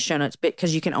to it in the show notes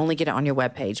because you can only get it on your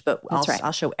webpage, but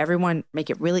I'll show everyone, make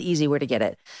it really easy where to get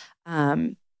it.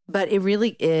 But it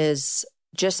really is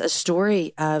just a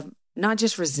story of not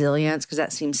just resilience, because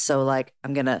that seems so like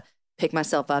I'm going to pick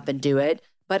myself up and do it,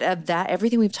 but of that,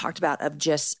 everything we've talked about, of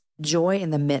just joy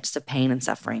in the midst of pain and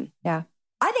suffering. Yeah.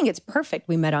 I think it's perfect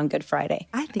we met on Good Friday.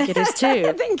 I think it is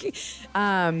too. Thank you.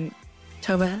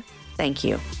 Tova, thank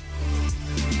you.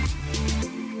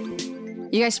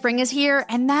 You guys, spring is here,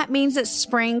 and that means that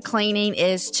spring cleaning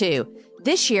is too.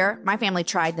 This year, my family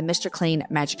tried the Mr. Clean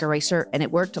Magic Eraser, and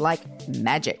it worked like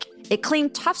magic. It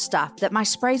cleaned tough stuff that my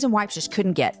sprays and wipes just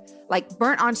couldn't get, like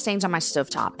burnt-on stains on my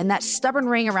stovetop and that stubborn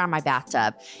ring around my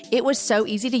bathtub. It was so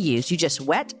easy to use. You just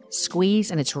wet,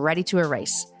 squeeze, and it's ready to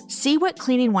erase. See what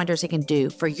cleaning wonders it can do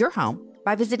for your home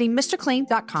by visiting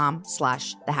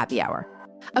mrclean.com/thehappyhour.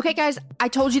 Okay, guys, I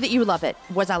told you that you would love it.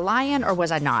 Was I lying or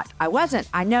was I not? I wasn't.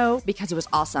 I know, because it was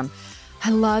awesome.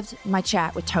 I loved my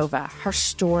chat with Tova. Her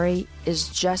story is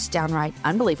just downright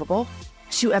unbelievable.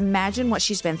 To imagine what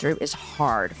she's been through is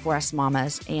hard for us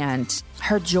mamas, and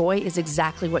her joy is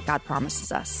exactly what God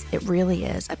promises us. It really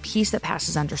is, a peace that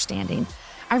passes understanding.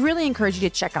 I really encourage you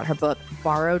to check out her book,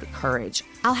 Borrowed Courage.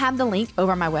 I'll have the link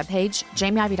over on my webpage,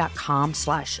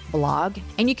 jamieivey.com/blog,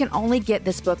 and you can only get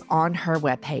this book on her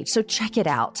webpage, so check it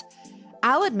out.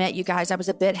 I'll admit, you guys, I was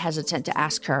a bit hesitant to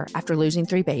ask her, after losing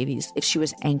 3 babies, if she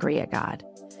was angry at God.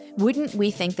 Wouldn't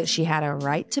we think that she had a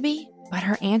right to be? But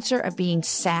her answer of being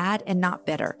sad and not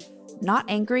bitter not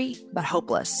angry, but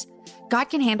hopeless. God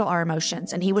can handle our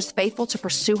emotions, and he was faithful to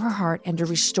pursue her heart and to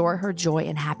restore her joy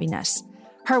and happiness.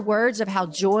 Her words of how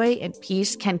joy and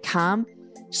peace can come,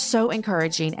 so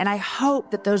encouraging, and I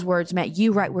hope that those words met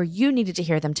you right where you needed to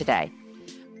hear them today.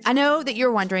 I know that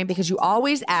you're wondering, because you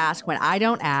always ask when I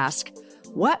don't ask,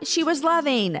 what she was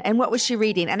loving and what was she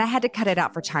reading, and I had to cut it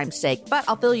out for time's sake, but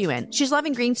I'll fill you in. She's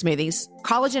loving green smoothies,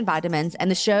 collagen vitamins, and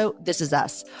the show This Is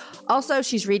Us. Also,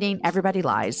 she's reading Everybody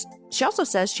Lies. She also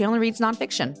says she only reads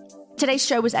nonfiction. Today's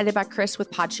show was edited by Chris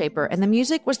with Podshaper, and the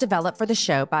music was developed for the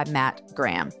show by Matt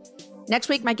Graham. Next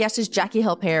week, my guest is Jackie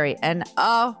Hill Perry, and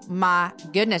oh my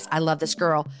goodness, I love this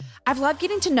girl. I've loved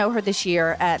getting to know her this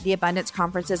year at the abundance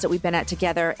conferences that we've been at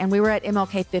together, and we were at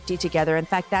MLK 50 together. In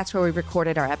fact, that's where we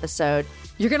recorded our episode.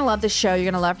 You're going to love this show. You're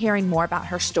going to love hearing more about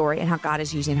her story and how God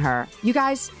is using her. You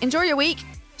guys, enjoy your week.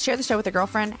 Share the show with a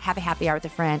girlfriend. Have a happy hour with a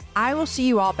friend. I will see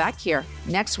you all back here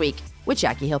next week with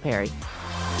Jackie Hill Perry.